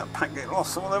to call that, pack get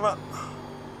lost or whatever.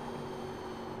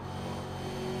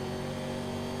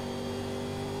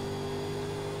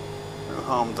 No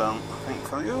harm done,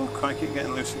 thankfully. Oh, crikey,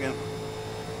 getting loose again.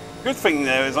 Good thing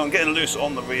there is I'm getting loose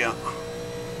on the rear.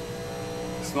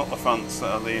 It's not the fronts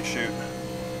that are the issue.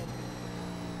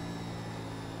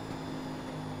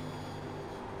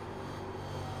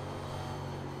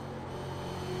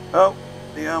 Oh,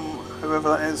 the whoever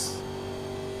that is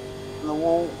in the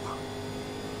wall.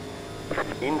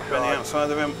 Inside. On the outside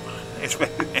of him. It's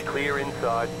Clear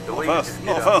inside. The not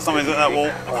the first time he's at that wall.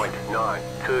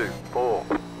 924.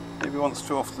 Maybe once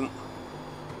too often.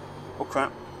 Oh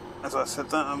crap. As I said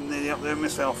that, I'm nearly up there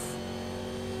myself.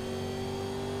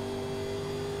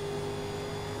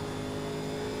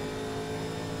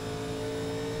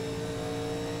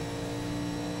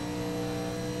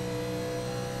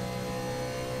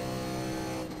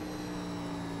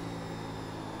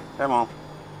 Come on.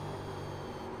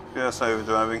 Just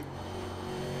overdriving.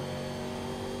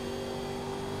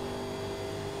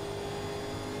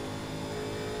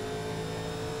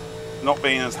 Not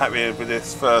being as happy with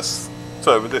this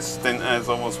with this stint as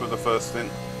I was with the first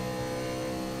stint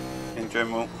in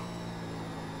general.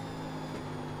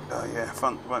 Yeah,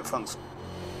 right front's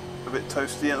a bit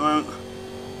toasty at the moment.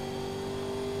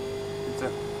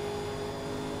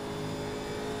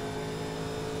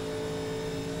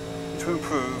 To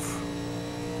improve.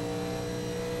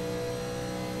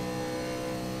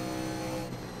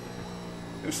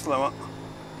 Go slower.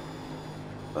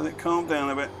 Let it calm down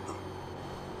a bit.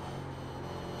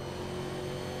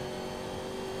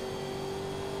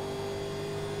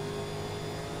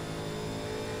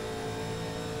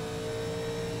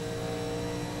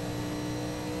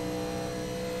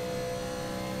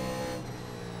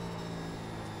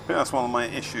 I think that's one of my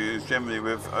issues generally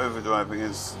with overdriving,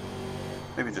 is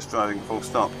maybe just driving full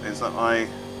stop, is that I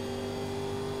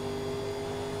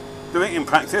do it in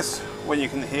practice when you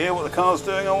can hear what the car's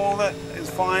doing and all that is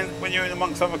fine. When you're in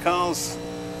amongst other cars,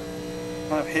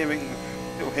 kind of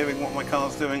still hearing what my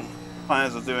car's doing,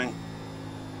 tyres are doing.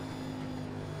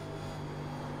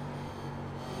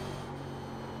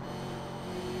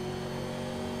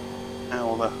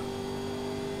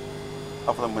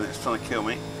 Other than when it's trying to kill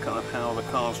me, kind of how the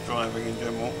car's driving in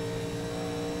general.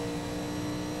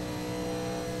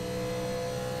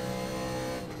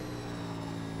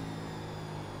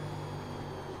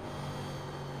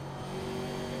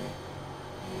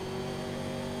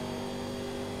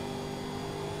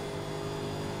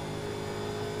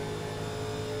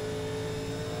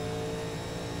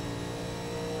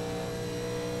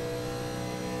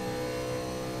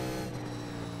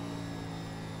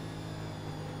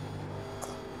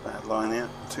 Bad line here,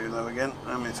 too low again.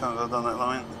 How many times have I done that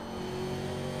line?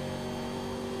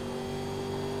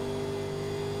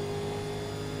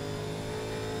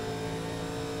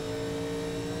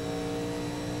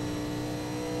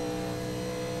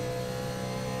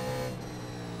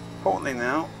 Importantly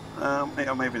now,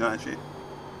 or maybe not actually,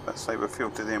 let's say we're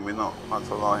filtered in, we're not, that's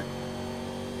a lie.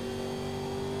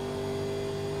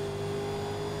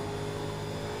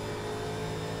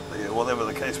 But yeah, whatever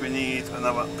the case, we need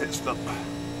another pit stop.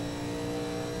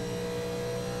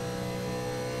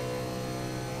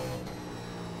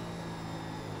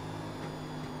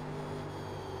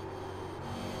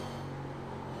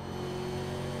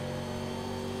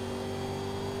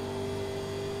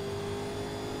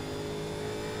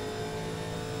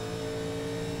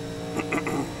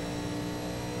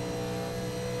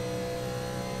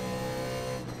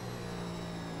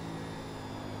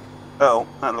 Oh,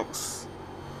 that looks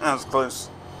as close.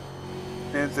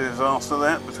 Here's the disaster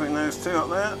there between those two up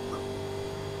there.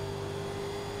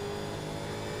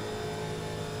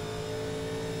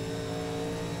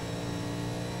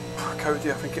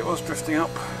 Cody, I think it was, drifting up.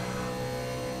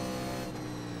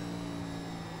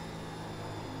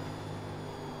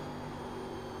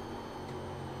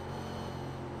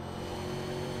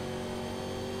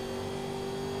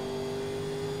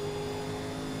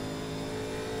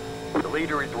 The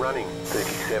leader is running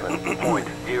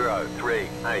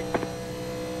 37.038.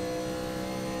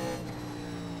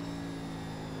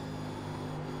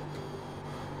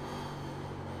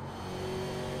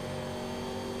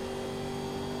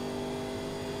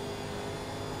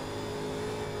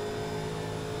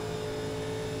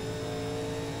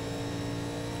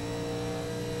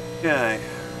 Okay.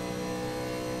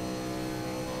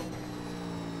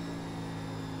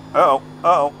 Uh-oh,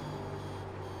 uh-oh.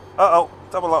 Uh-oh,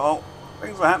 double uh-oh.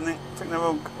 Things are happening. I think they're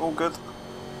all good.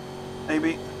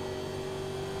 Maybe.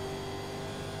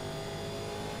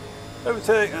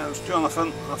 Overtake, that's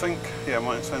Jonathan, I think. Yeah, I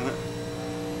might have seen that.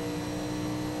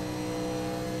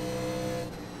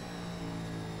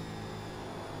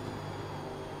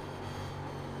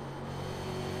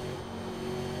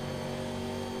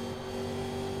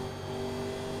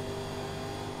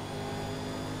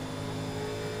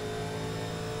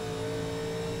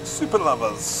 Super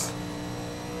lovers.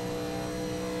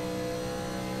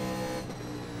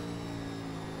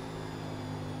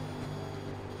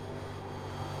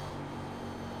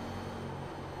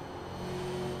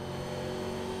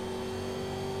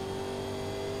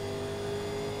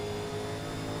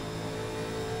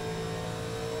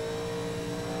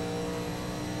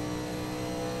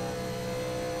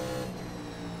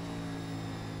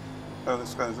 Oh,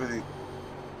 this guy's really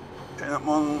getting up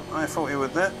more than I thought he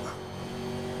would there.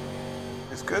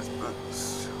 It's good, but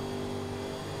he's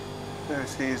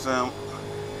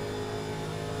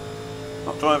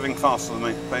not driving faster than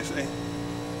me, basically.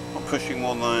 Not pushing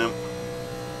more than I am.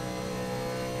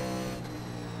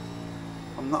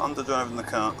 I'm not underdriving the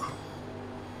car.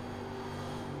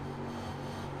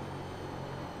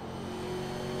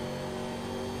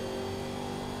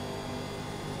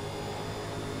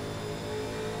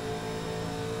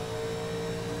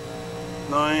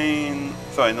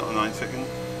 Sorry, not a 9 second.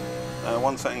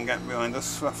 1 second gap behind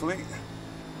us, roughly.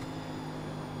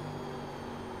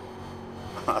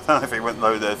 I don't know if he went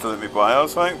low there to let me by, I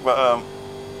was like, but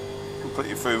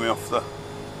completely threw me off the.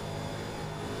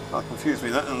 That confused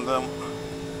me that, and I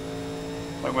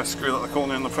almost screwed up the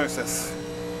corner in the process.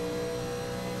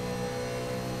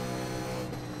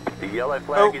 The yellow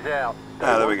flag is out.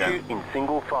 There we go. In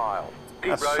single file.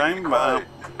 That's a shame, but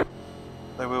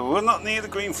we will not need a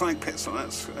green flag pit, so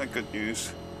that's good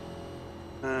news.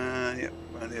 Yep,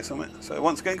 around here somewhere. So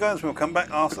once again, guys, we'll come back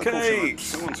after the caution laps.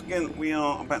 So once again, we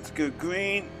are about to go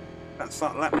green. About to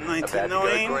start lap 99. About to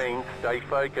go green. Stay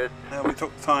focused. We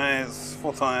took tyres,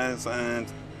 4 tyres, and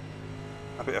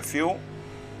a bit of fuel.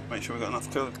 Make sure we've got enough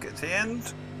fuel to get to the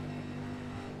end.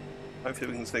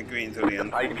 Hopefully we can stay green till the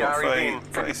end. We've got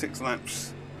 36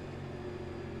 laps.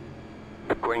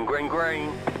 Green, green,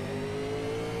 green.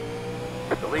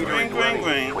 The leader is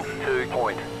green.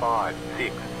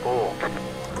 22.564.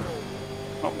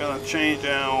 Not going to change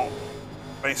our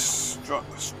base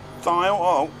style.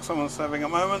 Oh, someone's having a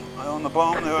moment. They're on the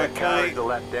bomb. They're okay. Car is a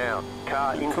lap down.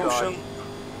 Car inside. Caution.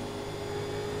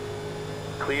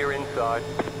 Clear inside.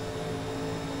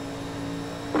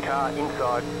 Car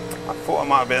inside. I thought I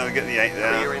might have been able to get the 8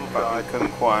 there, but I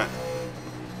couldn't quite.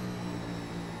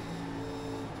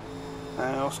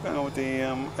 What's going on with the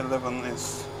 11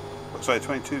 is, sorry,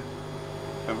 22.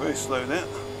 I'm very slow there,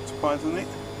 surprisingly.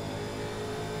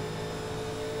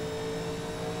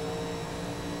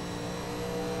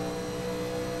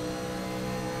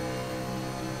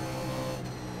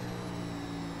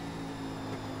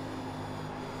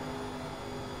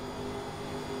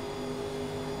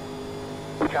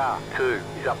 Car 2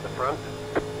 is up the front.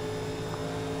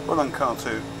 Well done, car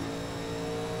 2.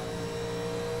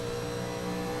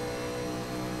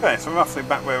 Okay, so roughly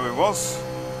back where we was.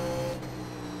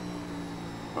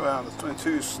 Wow, the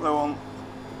 22 slow on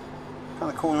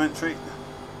kind of corner entry.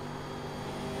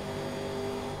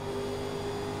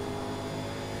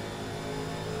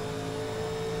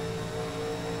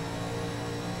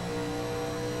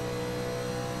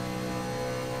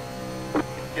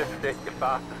 Just set your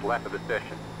fastest lap of the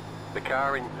session. The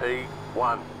car in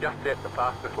P1 just set the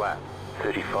fastest lap.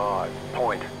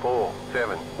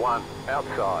 35.471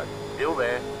 outside. Still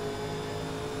there.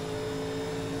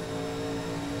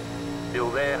 Still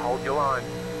there, hold your line.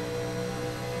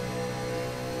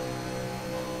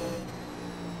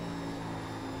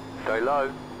 Stay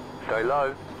low. Stay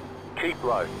low. Keep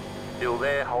low. Still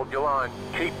there, hold your line.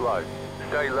 Keep low.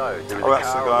 Stay low. There is Oh, a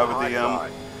that's the car guy on the with the high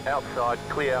side. Outside,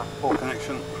 clear. poor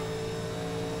connection.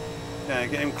 Yeah,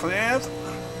 get him cleared.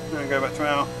 Then go back to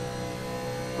our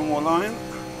normal line.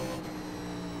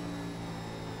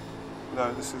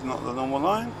 No, this is not the normal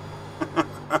line.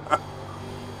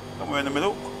 Somewhere in the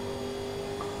middle.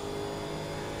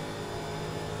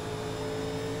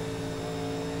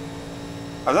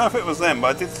 I don't know if it was them,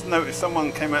 but I did notice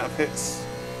someone came out of pits,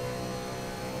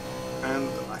 and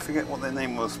I forget what their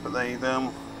name was, but it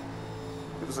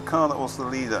was a car that was the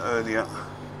leader earlier.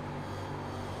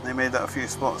 They made that a few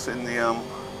spots in the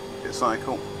pit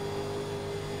cycle.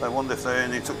 I wonder if they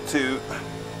only took 2.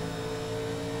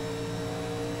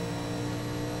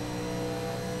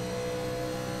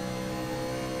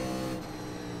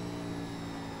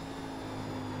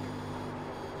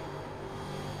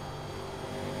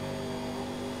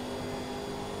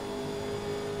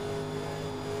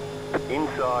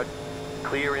 Inside.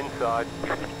 Clear inside.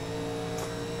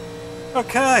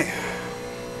 Okay.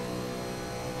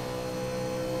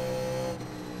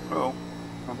 Well,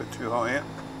 a bit too hot here.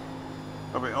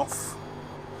 A bit off.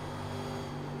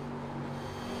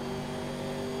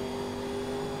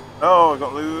 Oh, I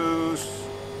got loose.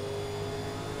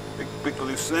 Big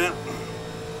loose there.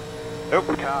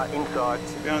 Nope. Car inside.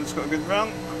 Behind has got a good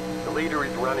run. The leader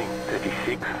is running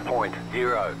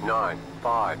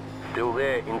 36.095. Still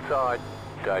there, inside.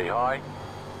 Stay high.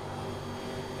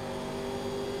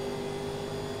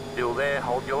 Still there,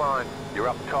 hold your line. You're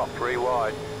up top, 3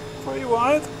 wide. 3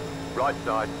 wide. Right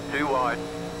side, 2 wide.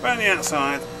 Round the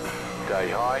outside.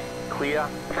 Stay high, clear.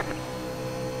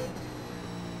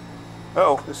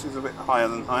 Oh, this is a bit higher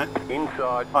than height.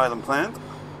 Inside. Higher than planned.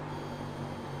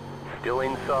 Still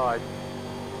inside.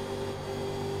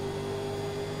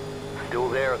 Still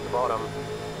there at the bottom.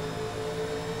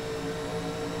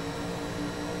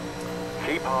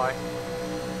 Keep high.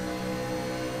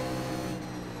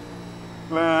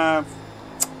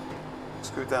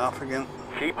 Screw that up again.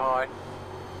 Keep high.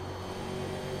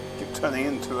 Keep turning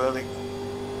in too early.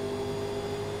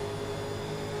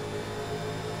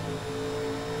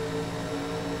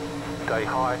 Stay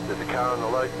high. There's a car on the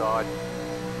low side.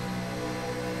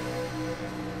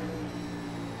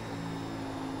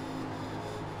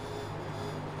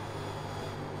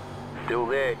 Still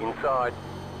there, inside.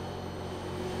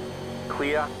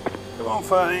 Clear. Come on,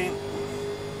 13.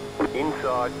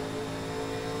 Inside.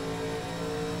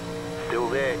 Still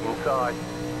there, inside.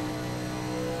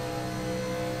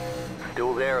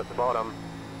 Still there at the bottom.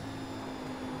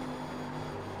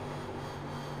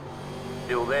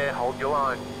 Still there, hold your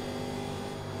line.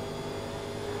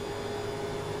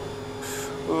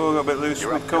 Oh, got a bit loose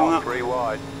You're with up corner. top, 3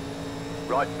 wide.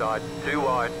 Right side, 2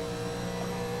 wide.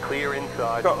 Clear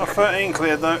inside. Got the 13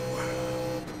 cleared though.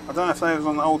 I don't know if they was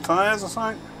on the old tyres or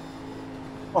something.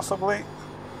 Possibly.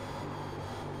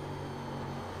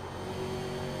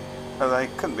 Oh, they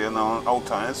couldn't be on the old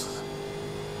tyres.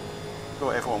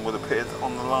 Thought everyone would have pitted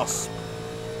on the last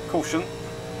caution.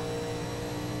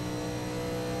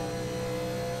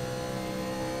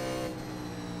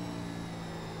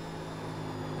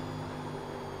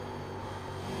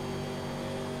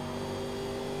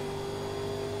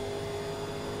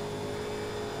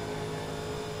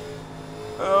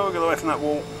 Oh, get away from that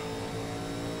wall.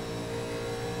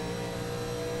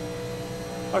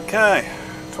 Okay,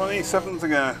 27 to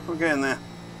go. We're getting there.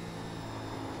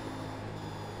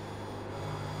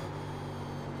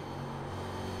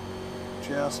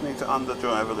 Just need to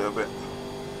underdrive a little bit.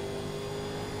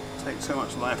 Take too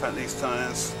much life out of these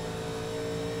tyres.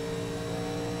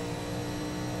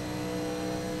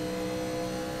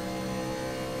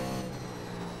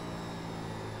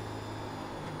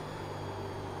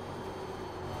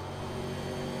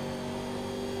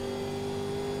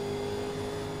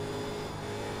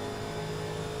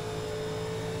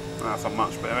 That's a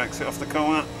much better exit off the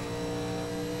corner.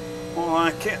 More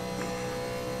like it.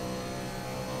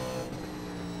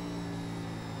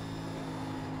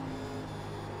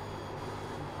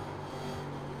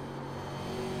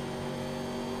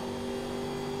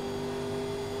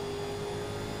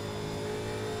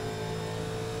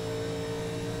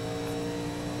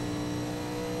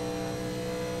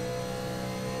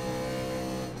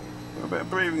 A bit of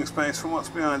breathing space from what's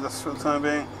behind us for the time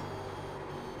being.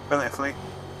 Relatively.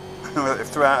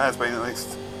 Relative to how it has been at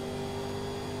least.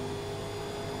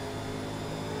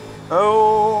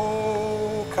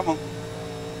 Oh, come on.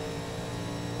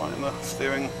 Finding the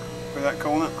steering through that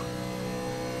corner.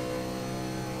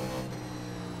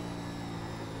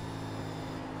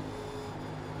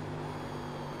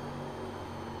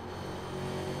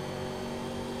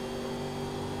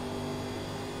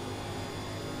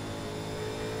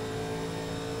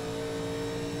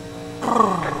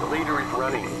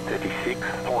 running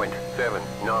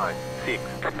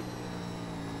 36.796.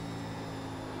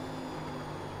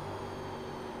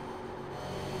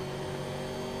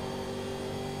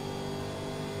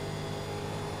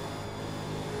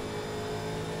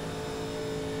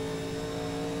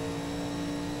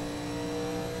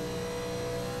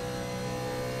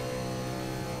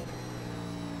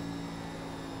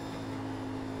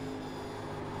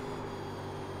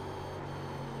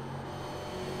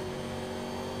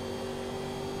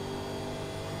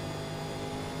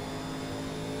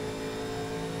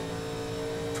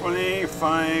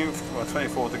 Well,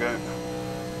 24 to go.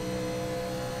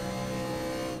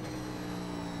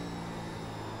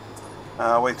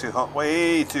 Way too hot.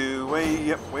 Way too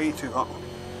hot.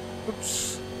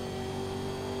 Oops.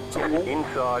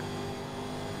 Inside.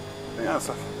 Yeah,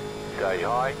 Stay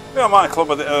high. yeah, I might have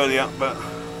clobbered it earlier, but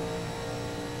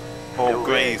or Still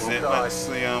grazed there, it. That's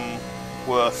the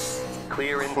worst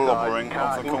Clear inside. clobbering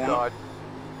Car of the corner inside.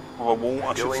 of a wall,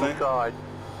 I Still should say. inside.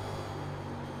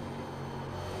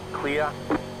 Clear.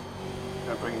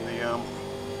 I'll bring the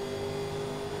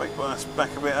brake bias back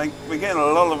a bit. We're getting a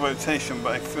lot of rotation,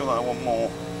 but I feel like I want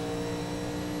more.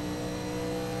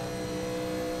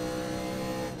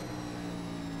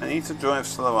 I need to drive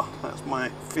slower. That's my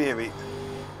theory.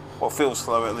 Well, feels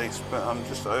slow at least, but I'm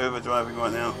just over driving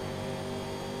right now.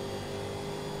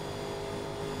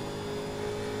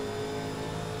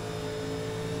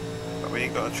 But we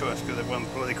ain't got a choice because everyone's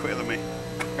bloody quicker than me.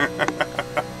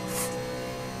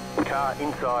 Car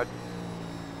inside.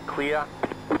 Clear.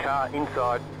 Car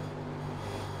inside.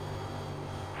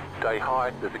 Stay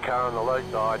high. There's a car on the low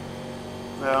side.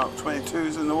 Now,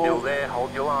 22's in the wall. Still there.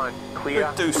 Hold your line. Clear.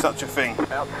 Don't do such a thing.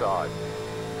 Outside.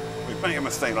 We make a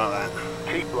mistake like that.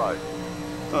 Keep low.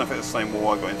 Don't know if it's the same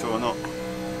wall I got into or not.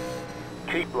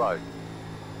 Keep low.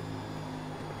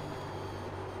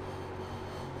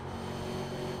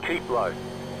 Keep low.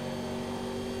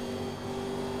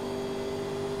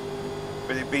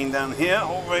 Really been down here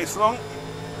all race long.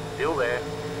 Still there.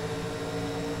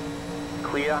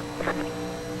 Clear.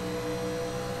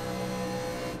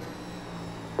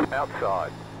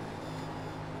 Outside.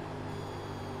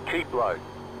 Keep low.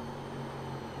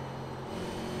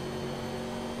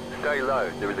 Stay low.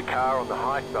 There is a car on the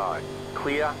high side.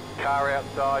 Clear. Car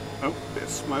outside. Oh, bit of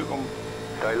smoke on.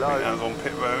 Stay I think low. that was on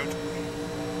pit road.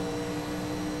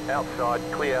 Outside.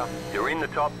 Clear. You're in the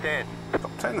top 10.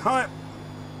 Top 10 height.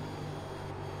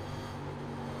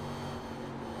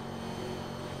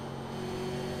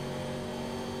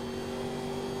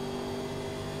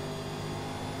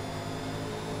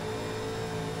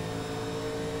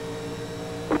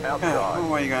 Outside.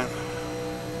 Where are you going?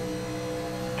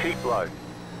 Keep low.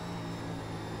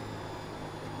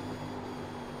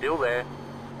 Still there.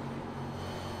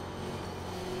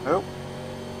 Oh.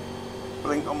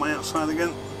 Blink on my outside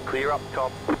again. Clear up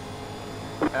top.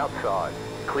 Outside.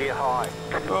 Clear high.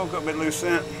 Oh, got a bit loose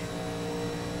there.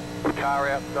 Car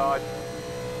outside.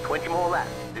 20 more laps.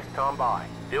 This time by.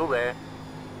 Still there.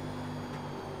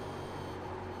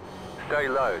 Stay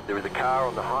low. There is a car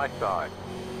on the high side.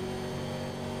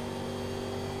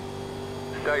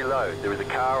 Stay low. There is a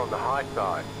car on the high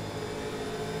side.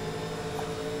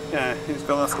 Yeah, he's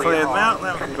got us Clear cleared high. now.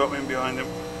 Now we can drop in behind him.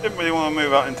 Didn't really want to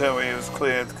move out until he was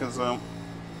cleared because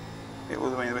it would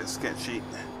have been a bit sketchy.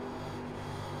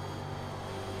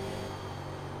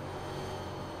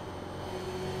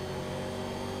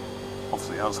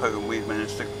 Obviously, I was hoping we'd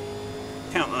managed to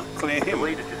counter clear The him.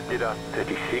 leader just did a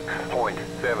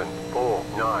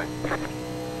 36.749.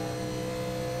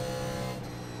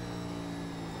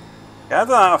 Yeah, I don't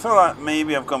know. I feel like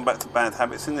maybe I've gone back to bad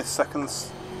habits in this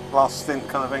last stint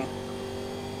kind of thing.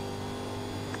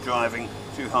 Driving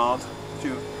too hard.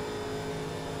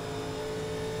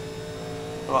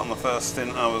 Like on the first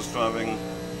stint, I was driving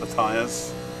the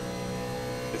tyres.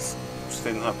 This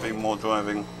stint, I've been more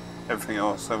driving everything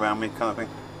else around me, kind of thing.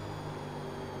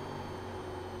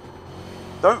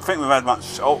 Don't think we've had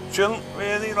much option,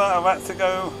 really. Like I've had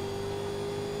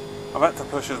to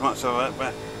push as much as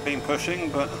I've been pushing,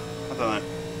 but I don't know.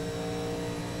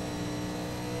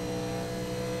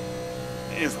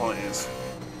 It is what it is.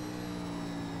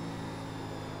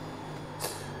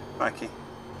 Crikey.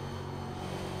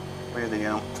 Really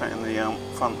taking the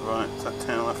front right to that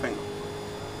town, I think.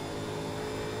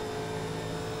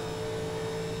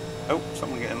 Oh,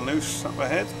 someone getting loose up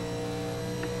ahead.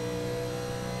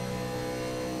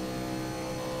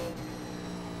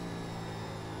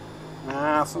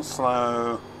 Nice and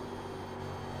slow.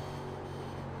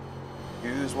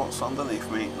 Use what's underneath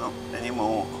me, not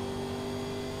anymore.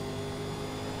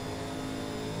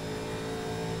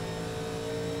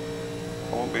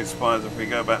 I want wouldn't be surprised if we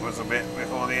go backwards a bit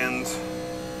before the end,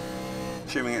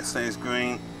 assuming it stays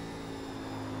green.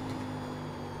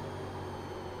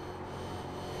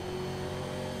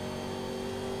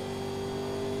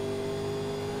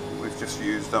 We've just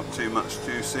used up too much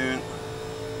too soon.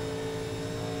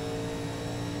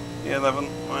 E11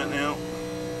 right now.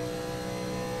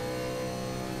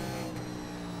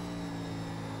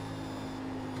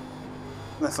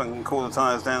 Unless I can cool the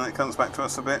tyres down, it comes back to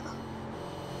us a bit.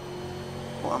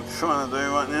 What I'm trying to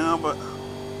do right now, but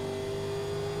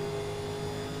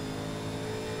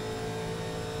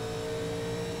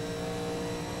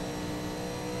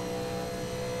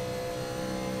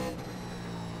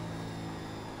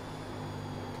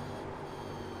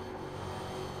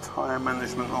tyre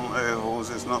management on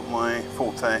ovals is not my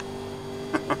forte.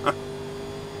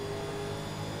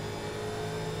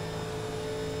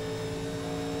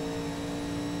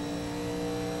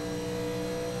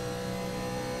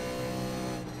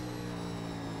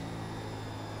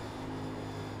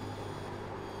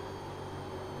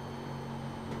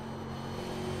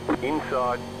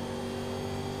 Inside.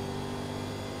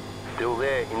 Still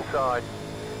there, inside.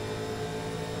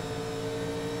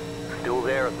 Still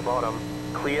there at the bottom.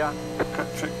 Clear.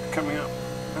 Patrick coming up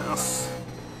at us.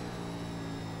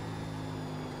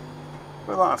 I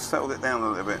feel like I've settled it down a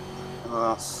little bit in the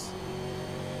last.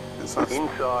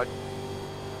 Inside.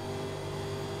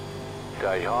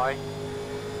 Stay high.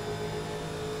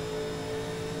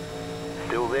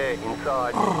 Still there,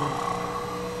 inside.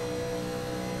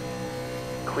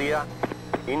 Clear.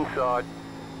 Inside.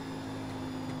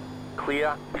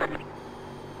 Clear.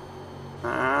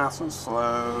 Nice and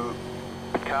slow.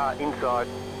 Car inside.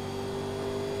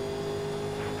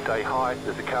 Stay high,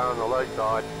 there's a car on the low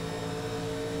side.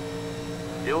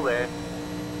 Still there.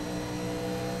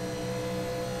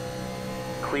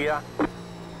 Clear.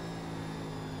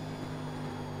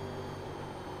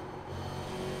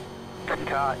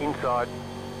 Car inside.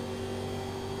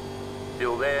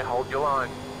 Still there, hold your line.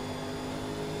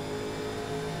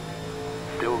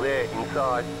 Still there,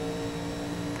 inside.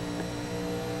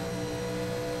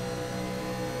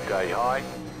 Stay high.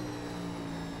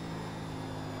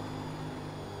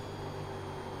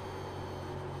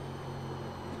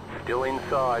 Still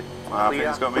inside. I think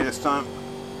he's got me this time.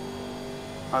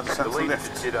 I just had to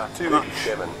lift too much.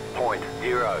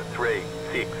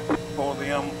 7.036. For the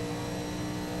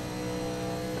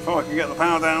before I can get the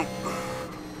power down.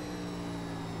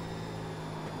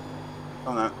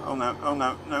 Oh no, oh no, oh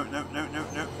no, no, no, no, no,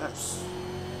 no, that's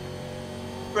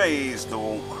raised the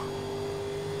wall.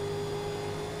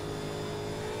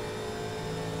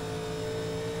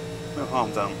 No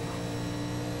harm done.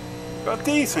 Got a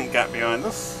decent gap behind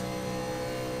us.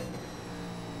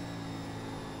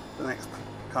 The next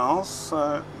cars,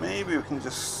 so maybe we can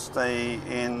just stay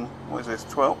in, what is this,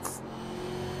 12th?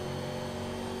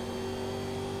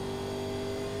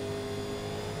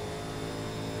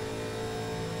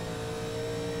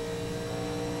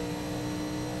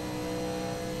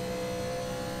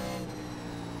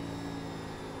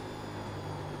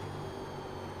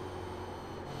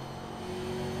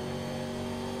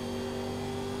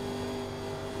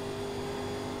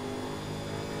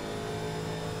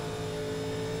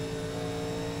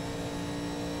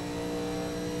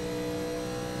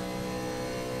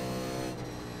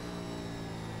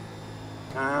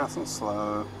 Nice and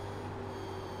slow.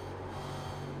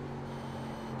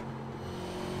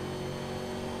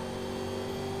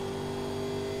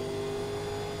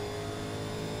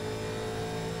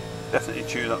 Definitely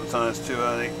chewed up the tyres too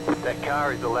early. That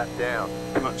car is a lap down.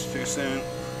 Much too soon.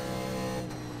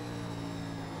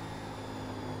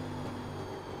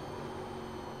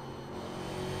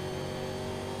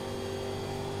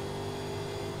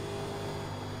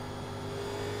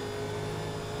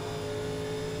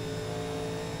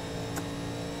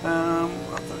 I'm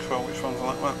not sure which one's the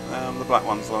lap one. The black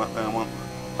one's the lap down one.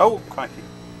 Oh, crikey.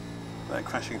 They're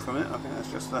crashing from it. I think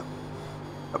that's just a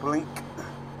blink.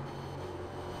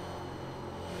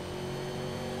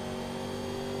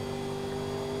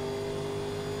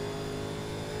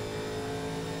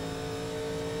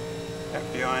 Gap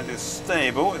behind is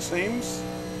stable, it seems.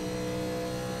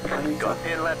 Got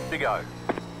 10 laps to go.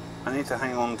 I need to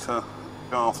hang on to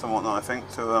draft and whatnot, I think,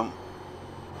 to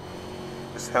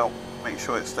just help make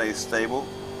sure it stays stable.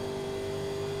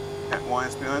 Cat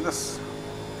wires behind us.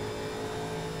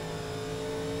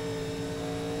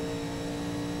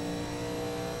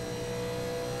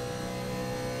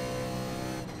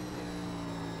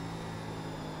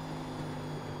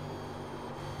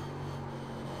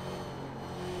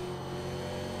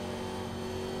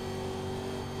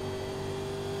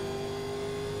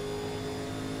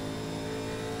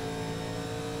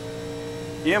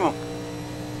 Yeah, man.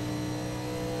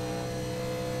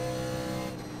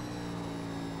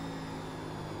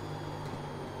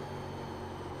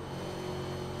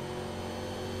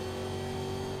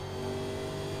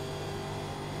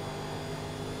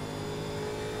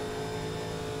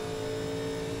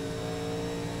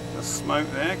 The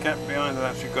smoke there, gap behind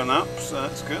has actually gone up, so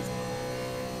that's good.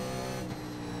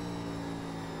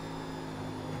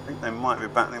 I think they might be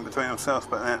battling between themselves,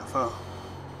 but that for,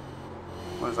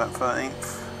 what is that,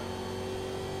 13th?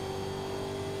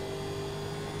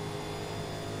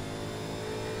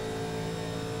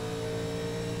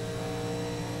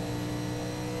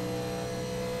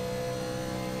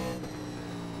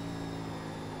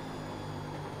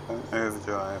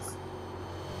 Overdrive.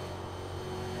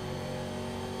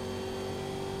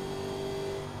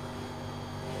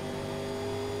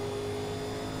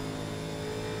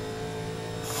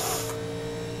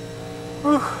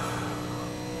 Whew.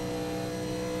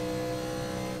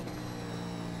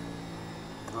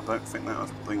 I don't think that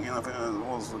was blinking. I think that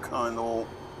was the kind or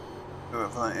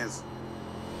whoever that is.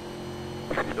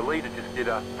 The leader just did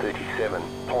a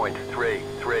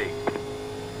 37.33.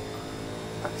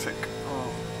 Patrick.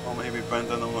 Oh, or maybe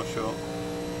Brendan, I'm not sure.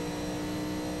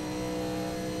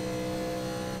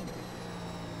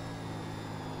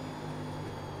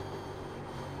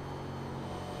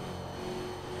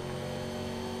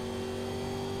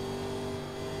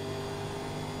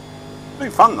 It's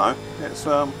been fun though. It's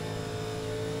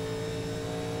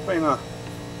been a,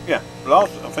 yeah,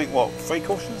 last, I think what, 3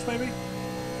 cautions maybe?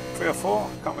 3 or 4,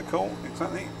 can't recall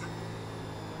exactly.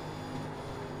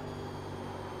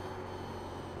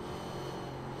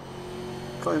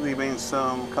 Clearly been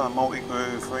some kind of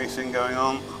multi-groove racing going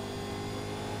on.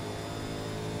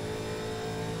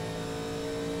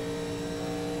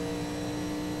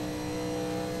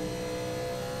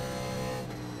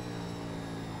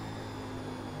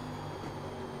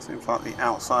 Seems like the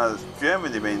outside has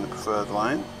generally been the preferred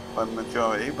line by the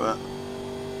majority, but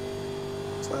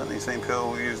certainly seen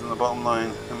people using the bottom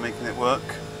line and making it work.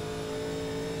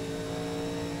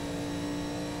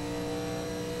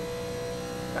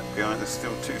 Back behind is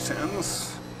still 2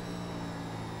 seconds.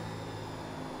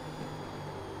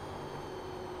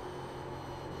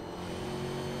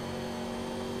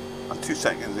 And 2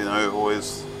 seconds in oval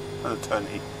is an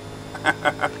eternity.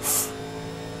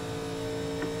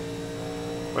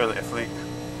 Relatively.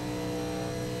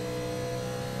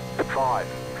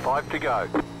 5 to go.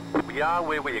 We are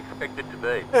where we expected to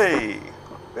be. Hey,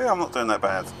 yeah, I'm not doing that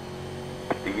bad.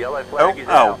 The yellow flag is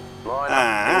out. Line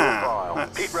up, file.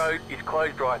 That's Pit road is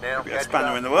closed right now. a bit of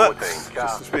spanner in the works.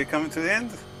 Just the speed coming to the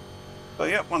end. So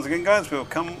yeah, once again guys, we'll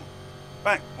come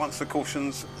back once the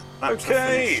cautions laps are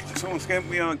finished. So once again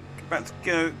we are about to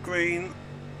go green.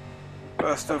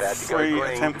 First of 3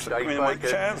 attempts at green white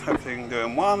chairs. Hopefully we can do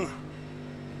in 1.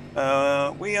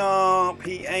 We are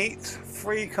P8,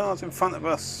 3 cars in front of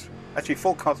us, actually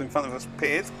 4 cars in front of us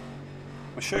pitted.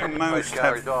 I'm assuming most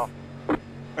have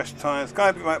fresh tyres.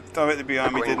 Guy right directly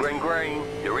behind me didn't. Green,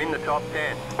 you're in the top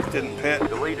 10. Didn't pit.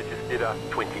 The leader just did a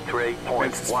 23.1.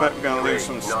 I suspect we're going to lose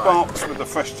some spots with the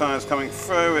fresh tyres coming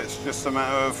through. It's just a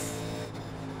matter of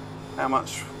how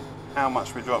much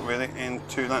we drop really in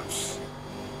 2 laps.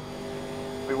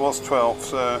 We was 12,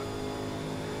 so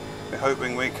we're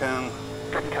hoping we can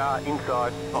car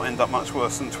inside. Not end up much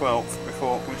worse than 12th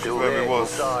before, which is where we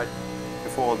was inside.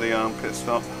 Before the pit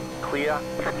stop. Clear.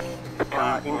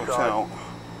 Car inside.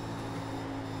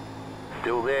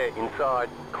 Still there inside.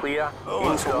 Clear. Oh,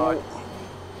 inside.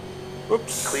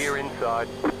 Whoops. Clear inside.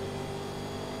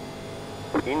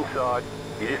 Inside.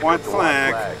 You just white got the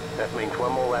flag. White flag. That means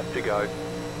 1 more lap to go.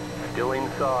 Still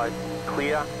inside.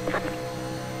 Clear.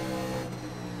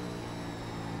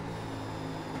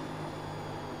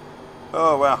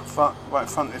 Oh wow, right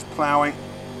front is ploughing.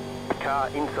 Car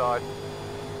inside.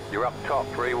 You're up top,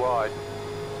 3 wide.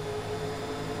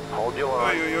 Hold your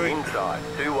line. Inside,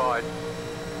 2 wide.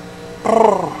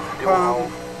 Still hold.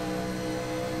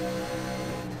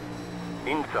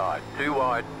 Inside, 2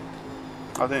 wide.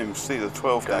 I didn't even see the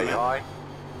 12 down there. High.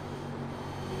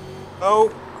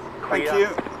 Oh, thank you.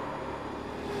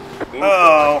 Inside.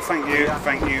 Oh, thank you,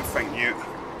 Clear. thank you.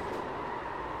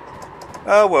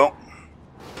 Oh well.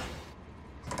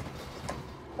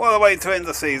 What a way to end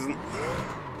the season.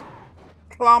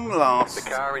 Plum last. The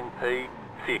car in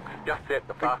P6 just set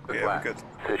the fastest lap. Good.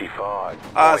 35.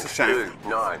 Ah, that's a shame.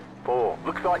 294.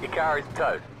 Looks like your car is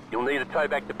towed. You'll need a tow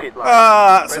back to pit lane.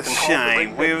 Ah, that's a Press and hold the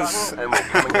shame. We reset was button and we'll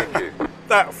come and get you.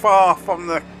 that far from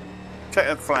the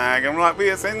checkered flag. I'm like, we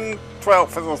was in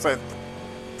 12th, as I said.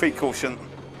 Precaution.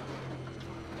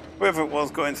 Whoever it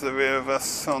was got into the rear of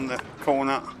us on the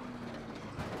corner. I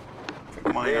think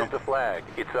it might my... There's the flag.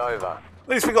 It's over. At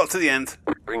least we got to the end.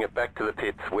 Bring it back to the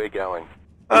pits. We're going.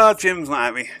 Jim's not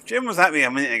happy. Jim was happy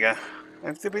a minute ago.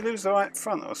 Did we lose the right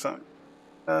front or something?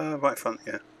 Right front,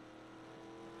 yeah.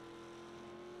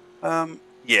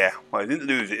 Yeah, well, I didn't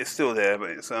lose it. It's still there,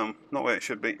 but it's not where it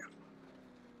should be.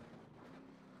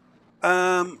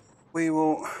 We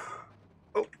will...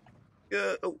 Oh,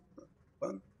 good. Oh,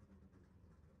 fun.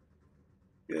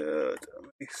 Good.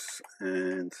 Nice.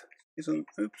 And isn't...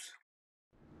 Oops.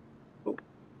 Oh.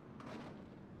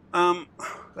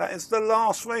 That is the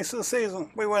last race of the season.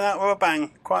 We went out with a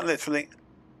bang, quite literally.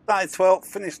 Started 12th,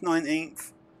 finished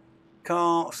 19th.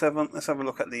 Car 7th. Let's have a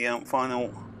look at the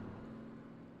final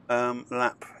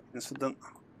lap incident.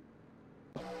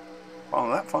 Final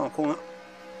lap, final corner.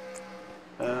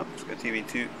 Let's go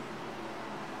TV2.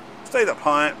 Stayed up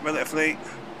high, relatively.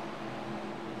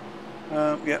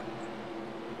 Yep.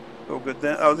 All good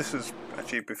there. Oh, this is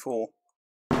actually before.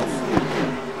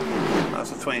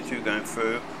 That's the 22 going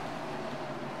through.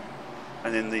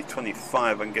 And then the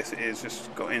 25, I guess it is,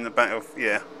 just got in the back of,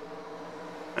 yeah.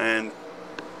 And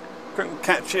couldn't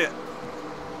catch it.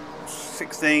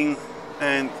 16,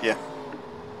 and yeah.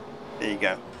 There you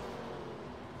go.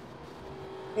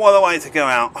 What a way to go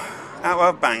out. Out with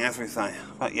a bang, as we say.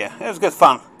 But yeah, it was good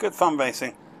fun. Good fun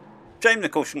racing. Shame the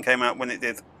caution came out when it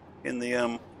did. In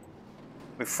the,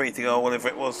 with 3 to go, or whatever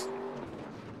it was.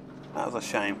 That was a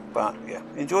shame. But yeah,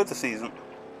 enjoyed the season.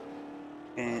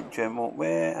 In general,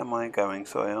 where am I going?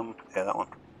 Sorry, yeah, that one.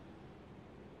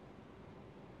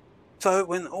 So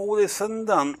when all is said and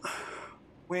done,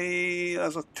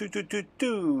 as a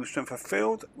 2.222 strength of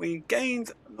field, we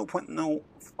gained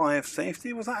 0.05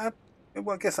 safety. Was that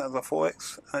well, I guess that was a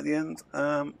 4x at the end.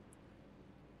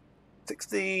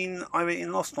 16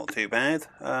 iRacing loss, not too bad.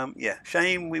 Yeah,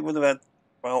 shame we would have had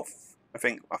 12th. I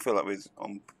feel like we was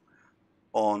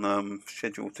on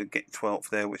schedule to get 12th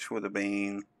there, which would have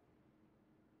been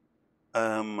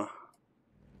yeah,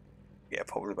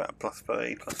 probably about plus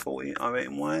 30, plus 40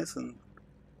 iRacing wise, and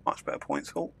much better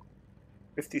points haul.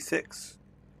 56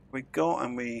 we got,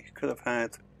 and we could have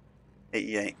had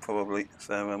 88 probably.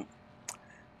 So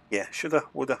yeah, shoulda,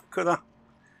 woulda, coulda.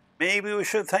 Maybe we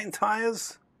should have taken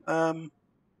tyres. I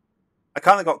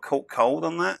kind of got caught cold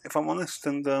on that, if I'm honest,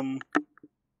 and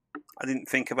I didn't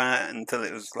think about it until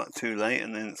it was like too late,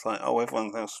 and then it's like, oh,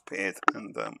 everyone else appeared,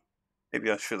 and maybe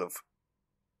I should have.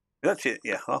 Actually,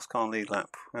 yeah, last car on lead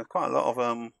lap. There's quite a lot of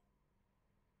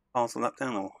cars on lap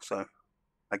down, so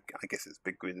I guess it's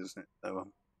big grid, isn't it?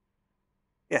 So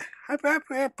yeah, happy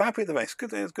with the race.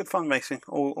 Good, it was good fun racing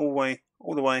all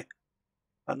the way.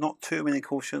 Not too many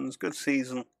cautions. Good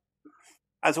season.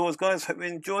 As always, guys, hope you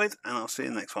enjoyed, and I'll see you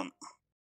in the next one.